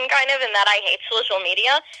old-fashioned kind of in that I hate social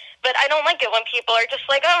media, but I don't like it when people are just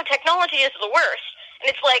like, oh, technology is the worst. And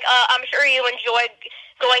it's like, I'm sure you enjoy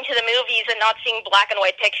going to the movies and not seeing black and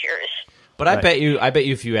white pictures. But I Right. bet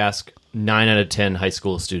you if you ask 9 out of 10 high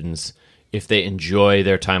school students if they enjoy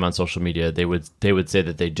their time on social media, they would say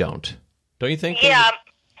that they don't. Don't you think? Yeah,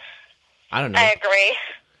 I don't know. I agree.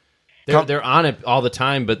 They're on it all the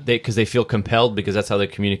time, but because they feel compelled because that's how they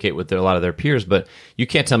communicate with a lot of their peers. But you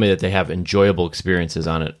can't tell me that they have enjoyable experiences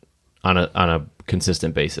on it on a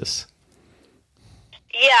consistent basis.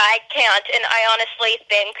 Yeah, I can't, and I honestly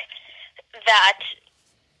think that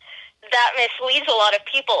misleads a lot of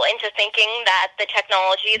people into thinking that the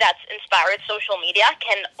technology that's inspired social media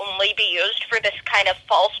can only be used for this kind of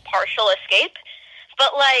false partial escape.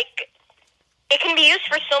 But, like, it can be used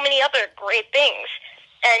for so many other great things,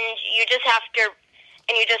 and you just have to,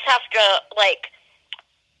 like,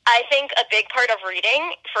 I think a big part of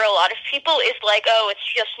reading for a lot of people is like, oh, it's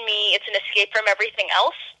just me, it's an escape from everything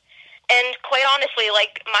else. And quite honestly,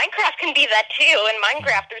 like, Minecraft can be that too. In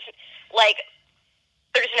Minecraft,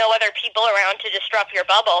 there's no other people around to disrupt your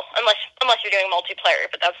bubble, unless you're doing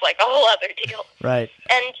multiplayer, but that's like a whole other deal. Right.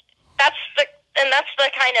 And that's the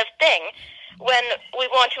kind of thing. When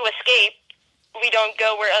we want to escape, we don't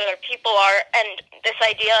go where other people are. And this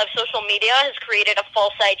idea of social media has created a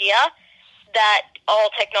false idea that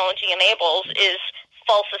all technology enables is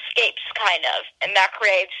false escapes, kind of. And that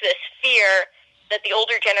creates this fear that the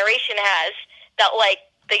older generation has, that, like,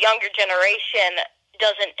 the younger generation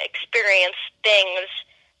doesn't experience things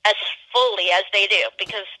as fully as they do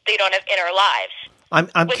because they don't have inner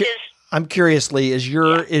lives. I'm curious, Lee, is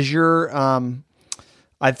your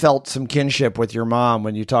I felt some kinship with your mom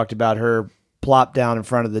when you talked about her plop down in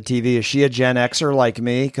front of the TV. Is she a Gen Xer like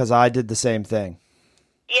me? Because I did the same thing.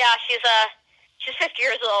 Yeah, she's 50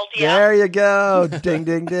 years old. Yeah. There you go. Ding,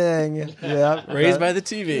 ding, ding. Yeah. Raised by the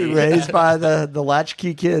TV. Raised by the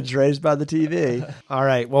latchkey kids, raised by the TV. All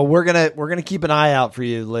right. Well, we're gonna keep an eye out for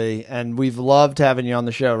you, Lee, and we've loved having you on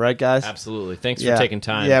the show, right, guys? Absolutely. Thanks for taking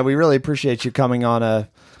time. Yeah, we really appreciate you coming on a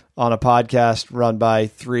podcast run by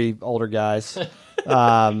 3 older guys,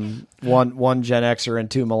 one Gen Xer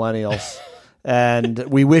and 2 millennials, and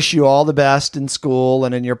we wish you all the best in school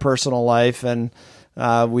and in your personal life, and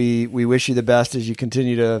We wish you the best as you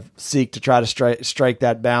continue to seek to try to strike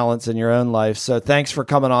that balance in your own life. So thanks for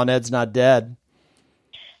coming on Ed's Not Dead.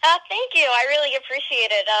 Thank you. I really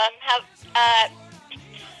appreciate it.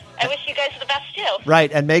 I wish you guys the best too.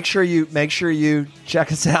 Right, and make sure you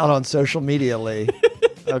check us out on social media, Lee.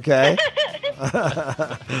 Okay.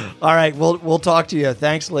 All right, we'll talk to you.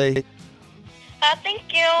 Thanks, Lee.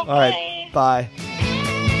 Thank you. All right, bye.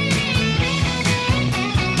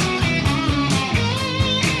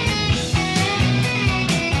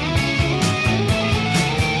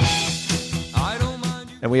 I don't mind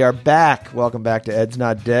you. And we are back. Welcome back to Ed's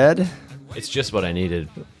Not Dead. It's just what I needed.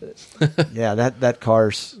 Yeah, that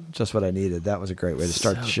car's just what I needed. That was a great way to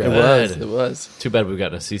start the show. good. It was. Too bad we've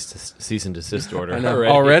gotten a cease and desist order I know.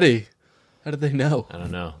 Already. How did they know? I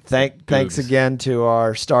don't know. Thanks again to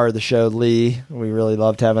our star of the show, Lee. We really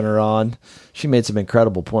loved having her on. She made some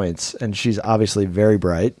incredible points, and she's obviously very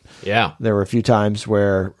bright. Yeah. There were a few times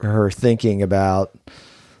where her thinking about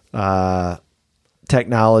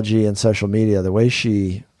technology and social media, the way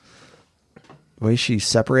she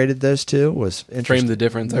separated those two was interesting. Frame the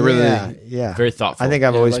difference. I Yeah, really. yeah. Very thoughtful. I think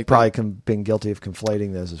I've Yeah, I always like probably been guilty of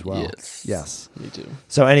conflating those as well. Yes. Me too.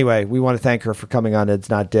 So anyway, we want to thank her for coming on Ed's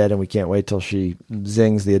Not Dead, and we can't wait till she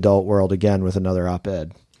zings the adult world again with another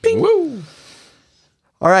op-ed. Woo!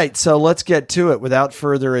 All right, so let's get to it. Without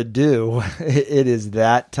further ado, it is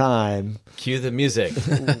that time. Cue the music.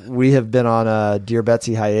 We have been on a Dear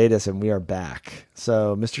Betsy hiatus, and we are back.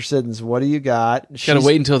 So, Mr. Siddons, what do you got? Got to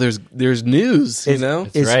wait until there's news. You know.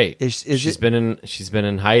 That's right. She's been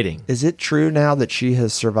in hiding. Is it true now that she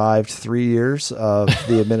has survived 3 years of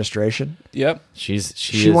the administration? Yep. She's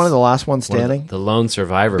She one of the last ones one of standing? the lone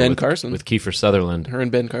survivor. Ben with, Carson. with Kiefer Sutherland. Her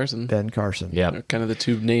and Ben Carson. Ben Carson. Yeah. Are kind of the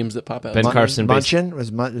two names that pop out. Ben Carson. Munchin?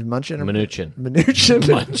 Was Munchin? Or Mnuchin. Mnuchin.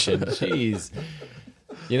 Munchin. Jeez.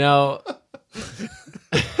 You know,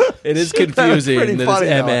 It is Pretty confusing that it's funny,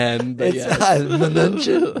 though. MN, but It's yeah.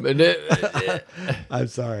 Mnuchin. I'm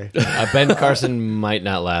sorry. Ben Carson might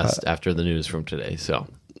not last after the news from today, so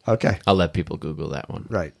Okay. I'll let people Google that one.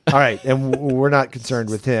 Right. All right. And we're not concerned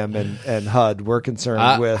with him and HUD. We're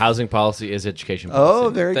concerned with... Housing policy is education policy. Oh,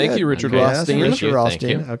 very Thank good. you, Richard Okay. Rothstein. Yes, Thank Richard you, thank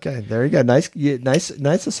Rothstein. you. Okay, there you go.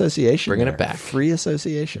 Nice association. Bringing there. it back. Free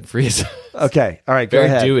association. Freeze. Okay. All right. Go Very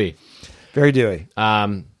ahead. dewy. Very dewy. So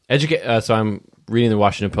I'm reading the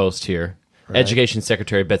Washington Post here. Right. Education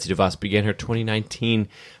Secretary Betsy DeVos began her 2019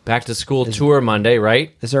 back to school tour Monday,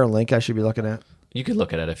 right? Is there a link I should be looking at? You could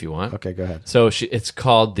look at it if you want. Okay, go ahead. So it's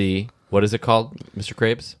called what is it called, Mr.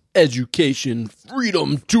 Krabs? Education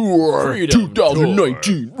Freedom Tour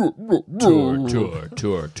 2019.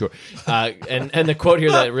 Tour. And the quote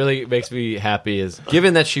here that really makes me happy is,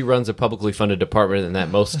 given that she runs a publicly funded department and that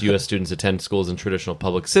most U.S. students attend schools in traditional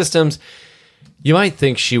public systems, you might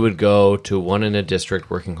think she would go to one in a district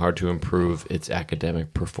working hard to improve its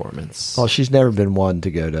academic performance. Well, she's never been one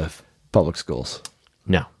to go to public schools.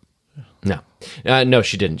 No,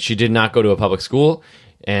 she didn't. She did not go to a public school,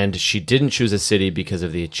 and she didn't choose a city because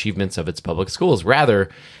of the achievements of its public schools. Rather,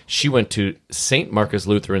 she went to St. Marcus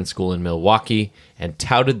Lutheran School in Milwaukee and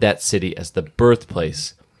touted that city as the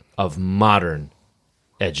birthplace of modern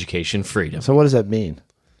education freedom. So what does that mean?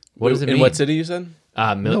 What does it mean? In what city you said?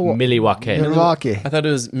 Milwaukee. Milwaukee. I thought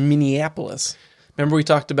it was Minneapolis. Remember we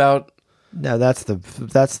talked about? No, that's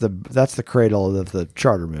the cradle of the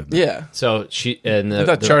charter movement. Yeah. So she and I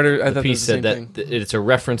thought charter. I the thought piece it was the said same that thing. it's a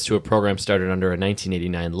reference to a program started under a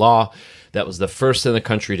 1989 law that was the first in the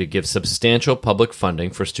country to give substantial public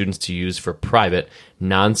funding for students to use for private,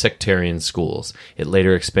 non-sectarian schools. It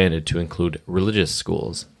later expanded to include religious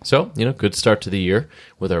schools. So, good start to the year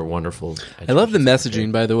with our wonderful. I love the education messaging,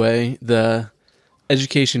 secretary. by the way. The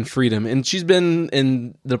education freedom, and she's been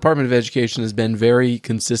in the Department of Education has been very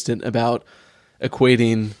consistent about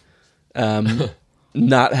equating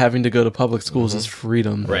not having to go to public schools as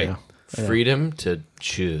freedom. Right. Yeah. Freedom to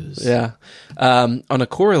choose. Yeah. On a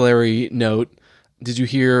corollary note, did you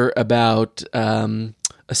hear about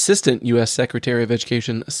Assistant U.S. Secretary of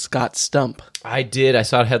Education Scott Stump? I did. I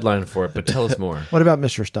saw a headline for it, but tell us more. What about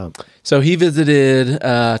Mr. Stump? So he visited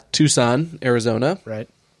Tucson, Arizona, Right.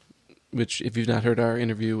 which if you've not heard our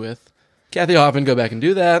interview with Kathy Hoffman, go back and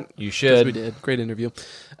do that. You should. We did. Great interview.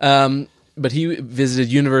 But he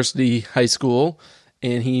visited University High School,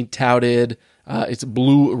 and he touted its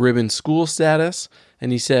blue ribbon school status.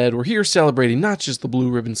 And he said, we're here celebrating not just the blue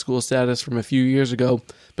ribbon school status from a few years ago,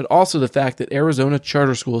 but also the fact that Arizona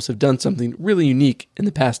charter schools have done something really unique in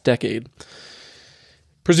the past decade.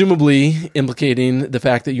 Presumably implicating the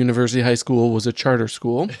fact that University High School was a charter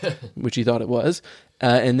school, which he thought it was.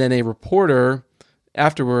 And then a reporter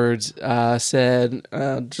afterwards said,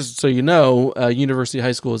 just so you know, University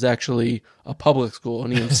High School is actually a public school.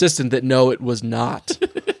 And he insisted that no, it was not.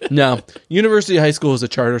 No, University High School is a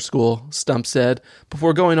charter school, Stump said,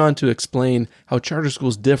 before going on to explain how charter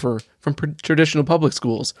schools differ from traditional public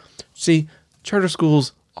schools. See, charter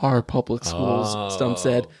schools are public schools, Stump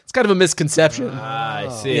said. It's kind of a misconception. I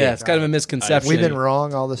see. Yeah, it's kind of a misconception. We've been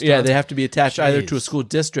wrong all this time. Yeah, they have to be attached either to a school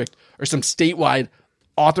district or some statewide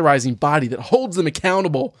authorizing body that holds them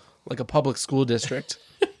accountable like a public school district.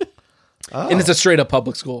 And it's a straight up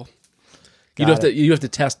public school. You have to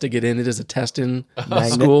test to get in. It is a test-in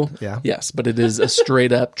school. Yeah. Yes, but it is a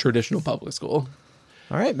straight up traditional public school.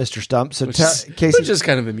 All right, Mr. Stump. So, Which Casey, is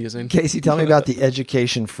kind of amusing. Casey, tell me about the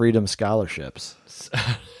Education Freedom Scholarships.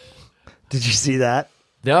 Did you see that?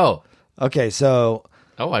 No. Okay, so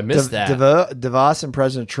Oh, I missed that. DeVos and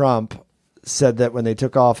President Trump said that when they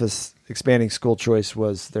took office, expanding school choice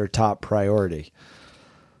was their top priority.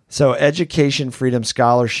 So Education Freedom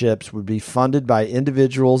Scholarships would be funded by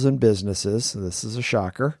individuals and businesses, and this is a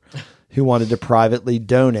shocker, who wanted to privately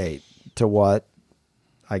donate to what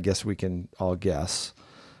I guess we can all guess.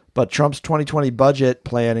 But Trump's 2020 budget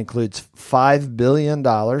plan includes $5 billion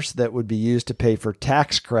that would be used to pay for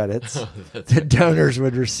tax credits that donors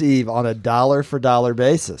would receive on a dollar-for-dollar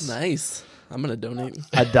basis. Nice. I'm going to donate.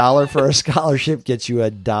 $1 for a scholarship gets you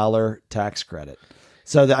 $1 tax credit.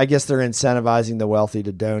 So I guess they're incentivizing the wealthy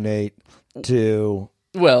to donate to...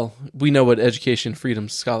 Well, we know what education freedom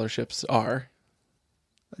scholarships are.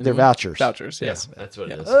 They're vouchers. Vouchers, yes. That's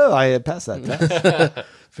what it is. Oh, I had passed that test.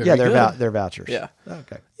 Yeah, they're vouchers. Yeah.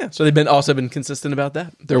 Okay. Yeah. So they've also been consistent about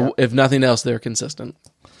that. They're if nothing else, they're consistent.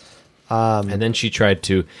 And then she tried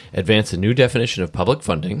to advance a new definition of public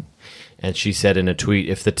funding. And she said in a tweet,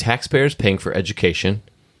 if the taxpayer's paying for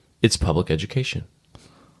it's public education. I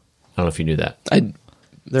don't know if you knew that.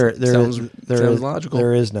 Sounds logical.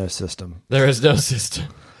 There is no system. There is no system.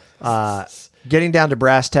 Getting down to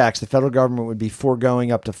brass tacks, the federal government would be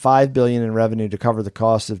foregoing up to $5 billion in revenue to cover the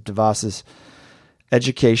cost of DeVos's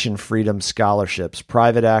Education Freedom Scholarships.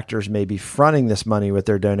 Private actors may be fronting this money with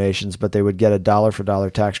their donations, but they would get a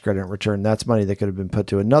dollar-for-dollar tax credit in return. That's money that could have been put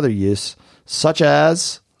to another use, such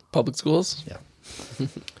as Public schools? Yeah.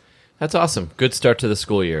 That's awesome. Good start to the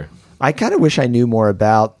school year. I kind of wish I knew more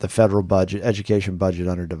about the federal budget, education budget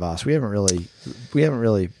under DeVos. We haven't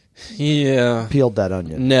really Yeah. peeled that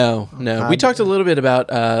onion. No. We talked a little bit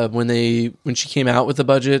about when she came out with the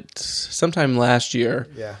budget sometime last year.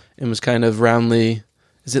 Yeah. And was kind of roundly,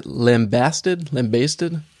 is it lambasted?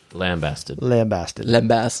 Lambasted. Lambasted. The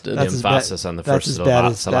emphasis on the first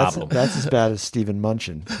syllable. That's as bad as Stephen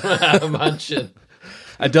Munchin. Munchin.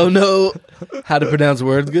 I don't know how to pronounce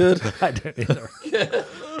words good. I don't either.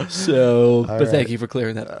 So, but right. thank you for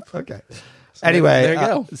clearing that up. Okay. Anyway, there you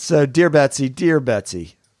go. So dear Betsy,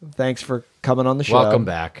 thanks for coming on the show. Welcome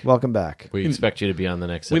back. Welcome back. We expect you to be on the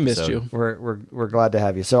next We episode. missed you. We're glad to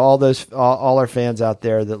have you. So all our fans out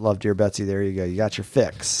there that love Dear Betsy, there you go. You got your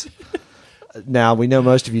fix. Now we know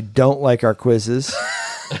most of you don't like our quizzes,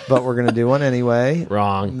 but we're going to do one anyway.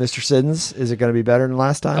 Wrong. Mr. Siddons, is it going to be better than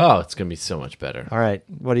last time? Oh, it's going to be so much better. All right.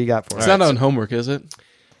 What do you got for It's us? not on homework, is it?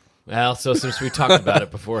 Well, so since we talked about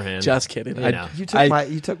it beforehand. Just kidding. You know. You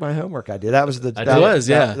took my homework idea. That was the I that did. was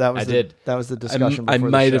Yeah. that was I the, did. That was the discussion. I before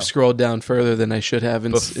the might show. have scrolled down further than I should have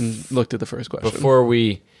and looked at the first question. Before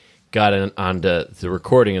we got onto the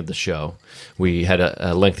recording of the show, we had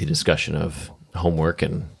a lengthy discussion of homework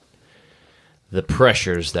and the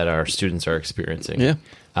pressures that our students are experiencing. Yeah.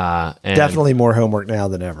 And Definitely more homework now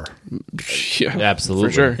than ever. Yeah, Absolutely.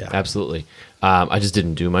 For sure. Yeah. Absolutely. I just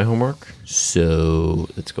didn't do my homework, so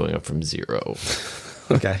it's going up from 0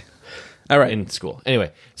 Okay. All right. in school.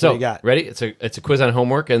 Anyway, so you got? ready? It's a quiz on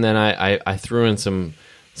homework, and then I threw in some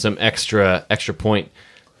extra point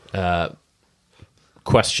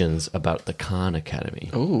questions about the Khan Academy.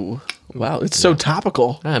 Oh, wow. It's so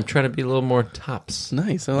topical. I'm trying to be a little more tops.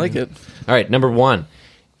 Nice. I like it. All right, number 1.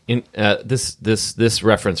 In this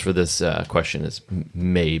reference for this question is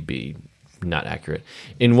maybe not accurate.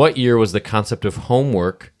 In what year was the concept of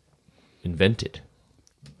homework invented?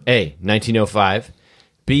 A, 1905,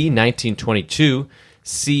 B, 1922,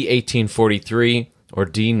 C, 1843, or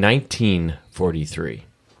D, 1943?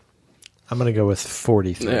 I'm going to go with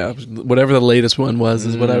 43. Yeah. Whatever the latest one was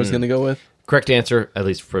is what I was going to go with. Correct answer, at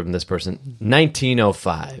least from this person,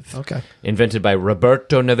 1905. Okay. Invented by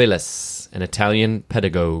Roberto Novellis, an Italian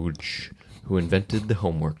pedagogue who invented the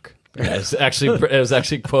homework. It was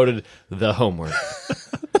actually quoted the homework.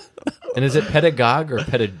 And is it pedagogue or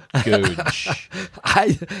pedagogue? Pedagogue?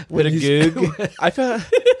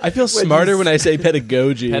 I feel smarter when I say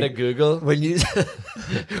pedagogy. Pedagogue?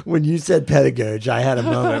 When you said pedagogue, I had a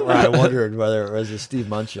moment where I wondered whether it was a Steve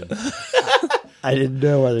Munchin. I didn't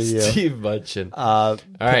know whether you. Steve Munchin. All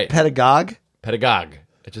right. Pedagogue. Pedagogue.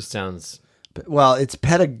 It just sounds Well, it's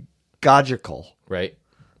pedagogical. right.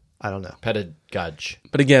 I don't know. Pedagogue.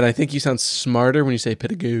 But again, I think you sound smarter when you say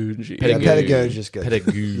pedagogy. Yeah, pedagogue is good.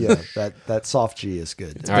 Pedagogue. Yeah, that soft G is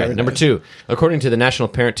good. All right, number 2. According to the National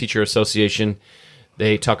Parent Teacher Association,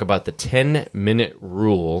 they talk about the 10-minute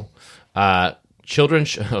rule. Children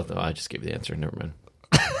oh, no, I just gave you the answer. Never mind.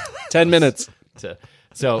 10 minutes.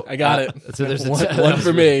 So I got it. So there's One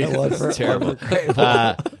for me. That's terrible.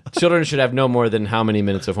 Children should have no more than how many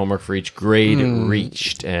minutes of homework for each grade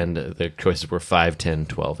reached? And the choices were 5, 10,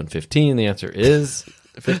 12, and 15. The answer is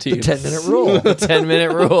 15. 10-minute rule. the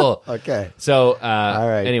 10-minute rule. Okay. So, All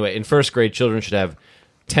right. Anyway, in first grade, children should have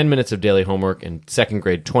 10 minutes of daily homework. In second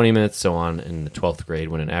grade, 20 minutes, so on. In the 12th grade,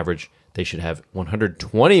 when an average, they should have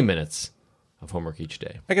 120 minutes of homework each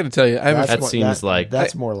day. I got to tell you, I have That seems like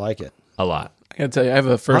that's more like it. a lot. I got to tell you, I have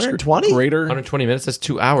a first 120? grader. 120 minutes, that's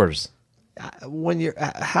 2 hours. When you're,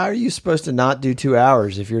 how are you supposed to not do 2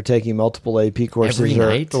 hours if you're taking multiple AP courses Every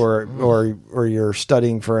night? or you're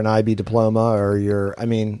studying for an IB diploma or you're? I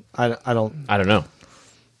mean, I don't. I don't know.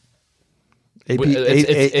 AP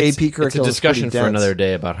It's curriculum a discussion is for pretty another dense.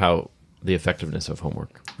 day about how the effectiveness of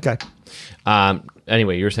homework. Okay.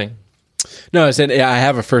 Anyway, you were saying? No, I said I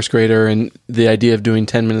have a first grader, and the idea of doing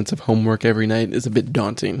 10 minutes of homework every night is a bit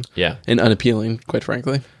daunting. Yeah. And unappealing, quite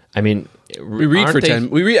frankly. I mean, We read for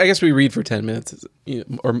 10. I guess we read for 10 minutes,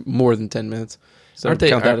 or more than 10 minutes. So Aren't they-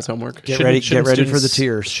 count that are- as homework. Get ready for the students-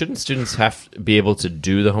 tears. Shouldn't students have to be able to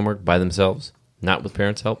do the homework by themselves, not with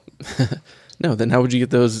parents' help? No, then how would you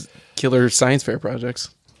get those killer science fair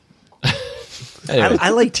projects? Anyway, I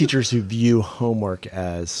like teachers who view homework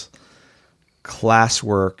as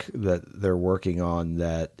classwork that they're working on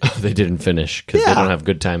that. they didn't finish because they Yeah. don't have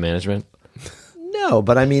good time management. No,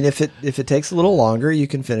 but I mean, if it takes a little longer, you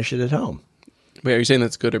can finish it at home. Wait, are you saying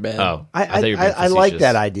that's good or bad? Oh, I thought you were being I like facetious.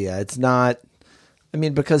 that idea. It's not. I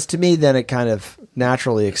mean, because to me, then it kind of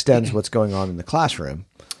naturally extends what's going on in the classroom.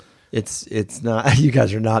 It's not. You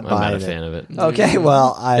guys are not I'm buying not a it. fan of it. Okay,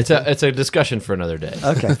 well, It's a discussion for another day.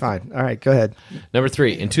 okay, fine. All right, go ahead. Number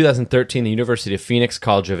 3, in 2013, the University of Phoenix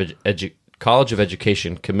College of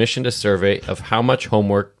Education commissioned a survey of how much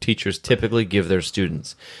homework teachers typically give their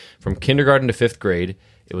students. From kindergarten to 5th grade,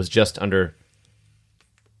 it was just under...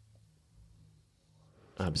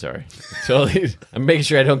 I'm sorry. Totally. I'm making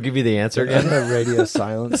sure I don't give you the answer again. Radio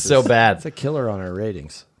silence. It's so bad. It's a killer on our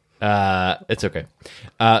ratings. It's okay.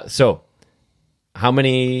 So, how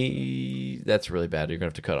many... That's really bad. You're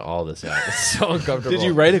going to have to cut all this out. It's so uncomfortable. Did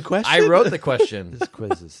you write a question? I wrote the question. This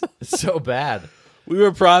quiz is. It's so bad. We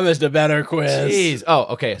were promised a better quiz. Jeez. Oh,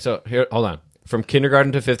 okay. So here, hold on. From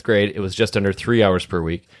kindergarten to 5th grade, it was just under 3 hours per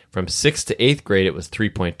week. From 6th to 8th grade, it was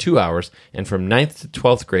 3.2 hours. And from 9th to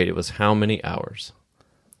 12th grade, it was how many hours?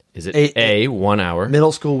 Is it A, 1 hour?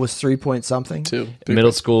 Middle school was 3 point something. 2.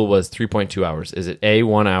 Middle school was 3.2 hours. Is it A,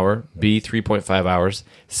 1 hour, B, 3.5 hours,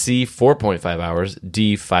 C, 4.5 hours,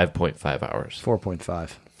 D, 5.5 hours?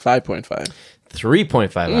 4.5. 5.5.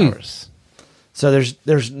 3.5 hours. So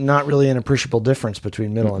there's not really an appreciable difference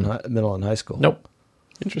between middle and high school. Nope.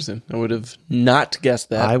 Interesting. I would have not guessed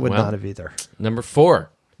that. I would Well. not have either. Number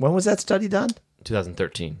 4, When was that study done?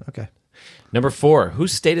 2013. Okay. Number 4, who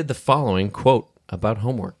stated the following quote about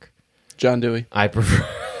homework? John Dewey. I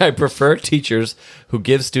prefer teachers who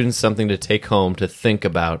give students something to take home to think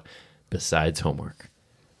about besides homework.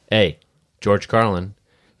 A, George Carlin.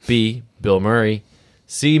 B, Bill Murray.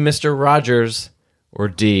 C, Mr. Rogers. Or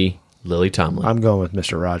D, Lily Tomlin. I'm going with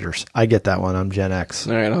Mr. Rogers. I get that one. I'm Gen X.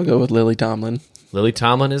 All right, I'll go with Lily Tomlin. Lily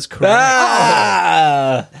Tomlin is correct.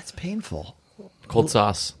 That's painful. Cold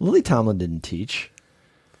sauce. Lily Tomlin didn't teach.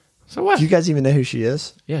 So what? Do you guys even know who she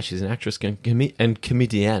is? Yeah, she's an actress and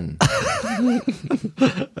comedian.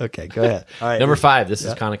 Okay, go ahead. All right. Number 5, this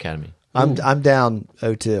is Khan Academy. I'm down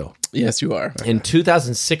 0-2. Yes, you are. In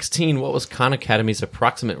 2016, what was Khan Academy's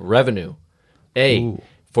approximate revenue? A,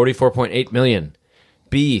 44.8 million.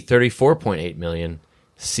 B, 34.8 million.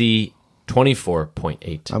 C,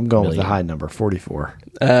 24.8 I'm going with the million. high number, 44.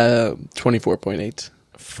 24.8.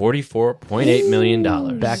 $44.8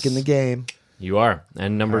 million. Back in the game. You are.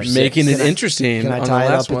 And number 6. Making it Can I- interesting. can I on tie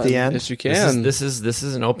the it last up at one. the end? Yes, you This can.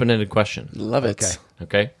 is an open-ended question. Love it. Okay.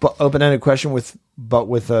 Okay? But open-ended question with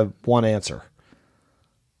a one answer.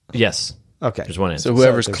 Yes. Okay. There's one answer. So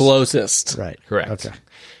whoever's there's- closest. Right. Correct. Okay.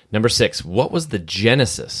 Number 6. What was the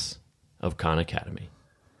genesis of Khan Academy?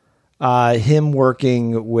 Him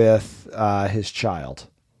working with his child.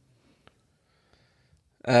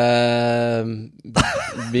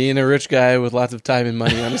 Being a rich guy with lots of time and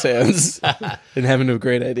money on his hands and having a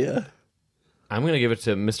great idea. I'm going to give it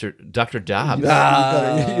to Dr. Dobbs. You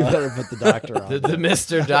better put the doctor on. The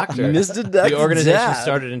Mr. Doctor. Mr. The Dr. organization Dobbs.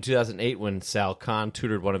 started in 2008 when Sal Khan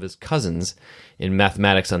tutored one of his cousins in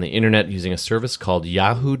mathematics on the internet using a service called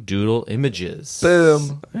Yahoo Doodle Images.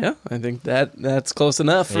 Boom. Yeah, I think that's close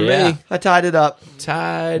enough for Yeah. me. I tied it up.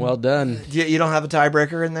 Tied. Well done. You don't have a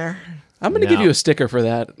tiebreaker in there? I'm going to No. give you a sticker for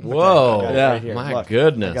that. Whoa. I got it Yeah. right here. My Look,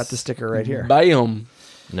 goodness. I got the sticker right here. Biome.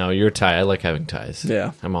 No, you're a tie. I like having ties.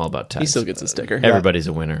 Yeah. I'm all about ties. He still gets a sticker. Everybody's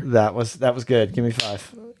a winner. That was good. Give me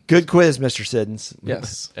 5. Good quiz, Mr. Siddons.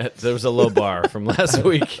 Yes. There was a low bar from last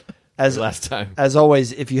week. Last time. As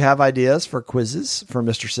always, if you have ideas for quizzes for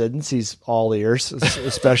Mr. Siddons, he's all ears,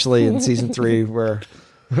 especially in season 3 where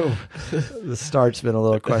the start's been a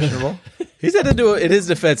little questionable. He's had to do, in his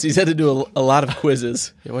defense, he's had to do a lot of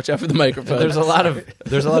quizzes. Yeah, watch out for the microphone. There's a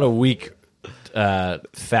lot of weak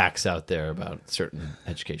facts out there about certain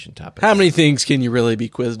education topics. How many things can you really be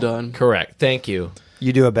quizzed on? Correct. Thank you.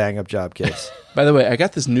 You do a bang-up job, Case. By the way, I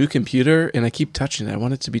got this new computer and I keep touching it. I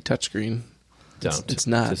want it to be touchscreen. Don't. It's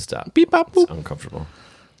not. Just stop. Beep, bop, boop. It's uncomfortable.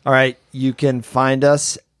 All right, you can find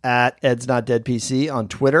us at Ed's Not Dead PC on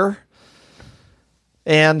Twitter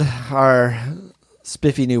and our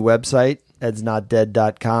spiffy new website,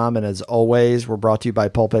 edsnotdead.com. And as always, we're brought to you by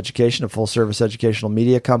Pulp Education, a full-service educational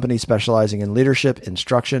media company specializing in leadership,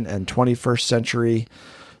 instruction, and 21st century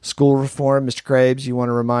school reform. Mr. Krabs, you want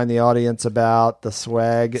to remind the audience about the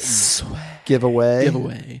swag giveaway?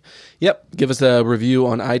 Giveaway. Yep. Give us a review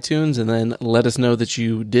on iTunes and then let us know that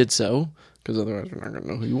you did so, because otherwise we're not going to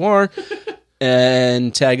know who you are.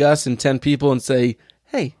 And tag us and 10 people and say,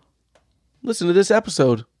 hey, listen to this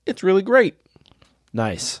episode. It's really great.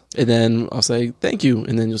 Nice. And then I'll say thank you,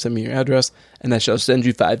 and then you'll send me your address, and I shall send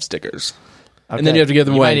you 5 stickers. And then you have to give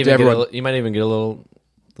them You might away to even get everyone. you might even get a little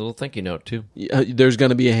thank you note too. There's going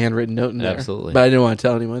to be a handwritten note in there. Absolutely. But I didn't want to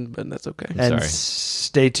tell anyone, but that's okay. And Sorry.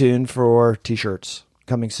 stay tuned for T-shirts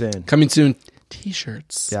coming soon. Coming soon,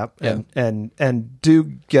 T-shirts. Yep. Yeah. And do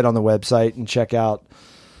get on the website and check out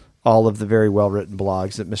all of the very well-written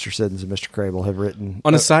blogs that Mr. Siddons and Mr. Crable have written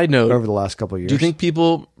On a side note, over the last couple of years. do you think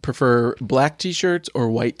people prefer black T-shirts or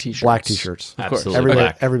white T-shirts? black T-shirts? Of course. Absolutely Everybody,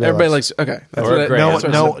 black. everybody likes. Okay. That's Or what I- gray. no, that's what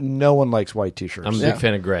I no, said. no one likes white T-shirts. I'm a Yeah. big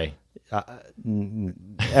fan of gray.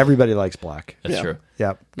 Everybody likes black. That's Yeah. true.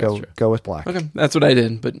 Yep. That's true. Go with black. Okay. That's what I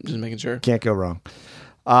did, but just making sure. Can't go wrong.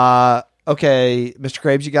 Okay, Mr.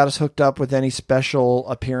 Krabs, you got us hooked up with any special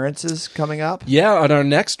appearances coming up? Yeah, on our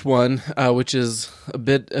next one, which is a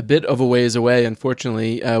bit of a ways away,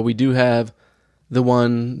 unfortunately, we do have the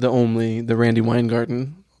one, the only, the Randy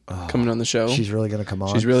Weingarten coming on the show. She's really going to come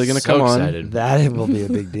on. She's really going to So come on. excited. That will be a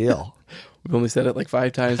big deal. We've only said it like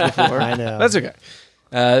 5 times before. I know. That's okay.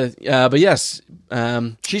 But yes,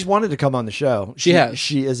 She's wanted to come on the show. She has.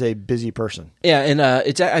 She is a busy person. yeah, and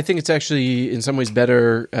I think it's actually in some ways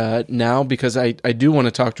better now because I do want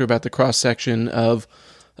to talk to her about the cross section of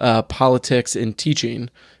politics and teaching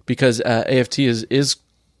because AFT is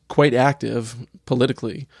quite active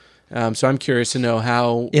politically. So I'm curious to know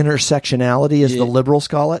how Intersectionality, as the liberals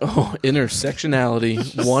call it. intersectionality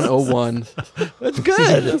 101. That's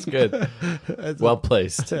good. That's good. Well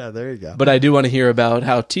placed. Yeah, there you go. But I do want to hear about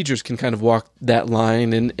how teachers can kind of walk that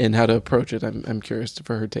line and how to approach it. I'm curious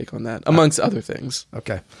for her take on that, amongst other things.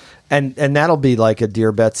 Okay, and that'll be like a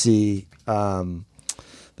Dear Betsy.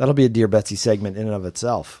 That'll be a Dear Betsy segment in and of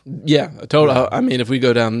itself. Yeah, total. I mean, if we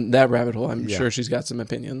go down that rabbit hole, I'm sure she's got some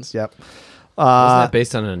opinions. Yep. Wasn't that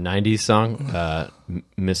based on a 90s song,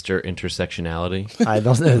 Mr. Intersectionality? I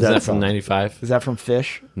don't know Is that that from song. 95? Is that from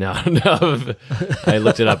Fish? No. I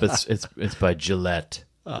looked it up. It's by Gillette.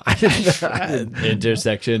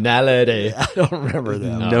 Intersectionality. I don't remember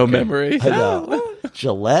that. No memory. I know.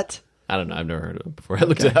 Gillette. I don't know. I've never heard of it before. I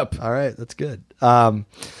looked it up. All right, that's good. All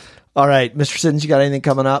right, Mr. Siddons, you got anything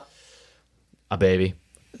coming up? A baby.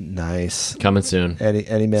 Nice. Coming soon.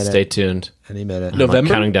 Any minute. Stay tuned. Any minute. No.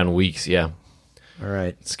 November? I'm counting down weeks. Yeah. All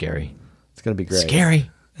right. It's scary. It's going to be great. Scary.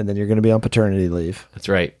 And then you're going to be on paternity leave, That's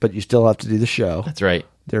right. but you still have to do the show. That's right.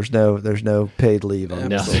 There's no paid leave on,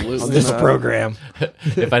 No. Absolutely on this not. program.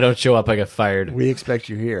 If I don't show up, I get fired. We expect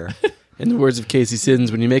you here. In the words of Casey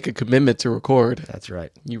Siddons, when you make a commitment to record, That's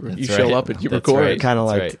right. you That's show right. up and you That's record. right. Kind of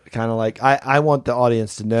That's like I want the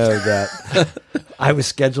audience to know that I was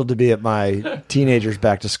scheduled to be at my teenagers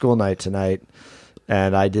back to school night tonight,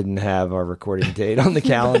 and I didn't have our recording date on the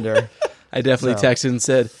calendar. I definitely So- texted and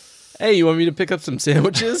said, "Hey, you want me to pick up some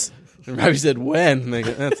sandwiches?" And Robbie said, when? And I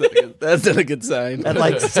go, that's not a good sign. at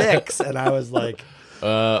like 6, and I was like,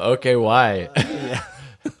 Okay, why?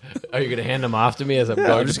 Are you going to hand them off to me as I'm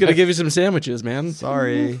going? I'm just going to give you some sandwiches, man.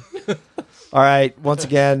 sorry. All right. Once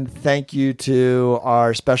again, thank you to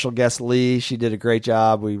our special guest, Lee. She did a great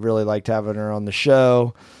job. We really liked having her on the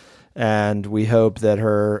show. And we hope that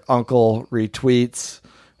her uncle retweets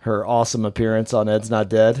her awesome appearance on Ed's Not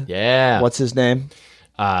Dead. Yeah. What's his name?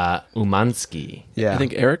 Umansky. Yeah. I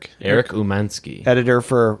think Eric Umansky. Editor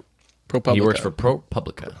for... ProPublica. He works for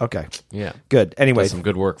ProPublica. Okay. Yeah. Good. Anyway, Does some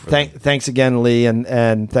good work for them. thanks again, Lee,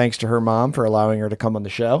 and thanks to her mom for allowing her to come on the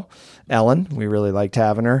show. Ellen, we really liked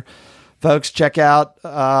having her. Folks, check out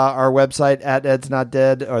our website at Ed's Not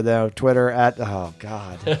Dead, or the Twitter at... Oh,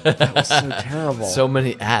 God. That was so terrible. So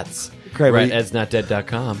many ats. Great. We're at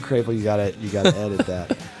edsnotdead.com. Cravel, you gotta edit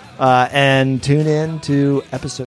that. And tune in to episode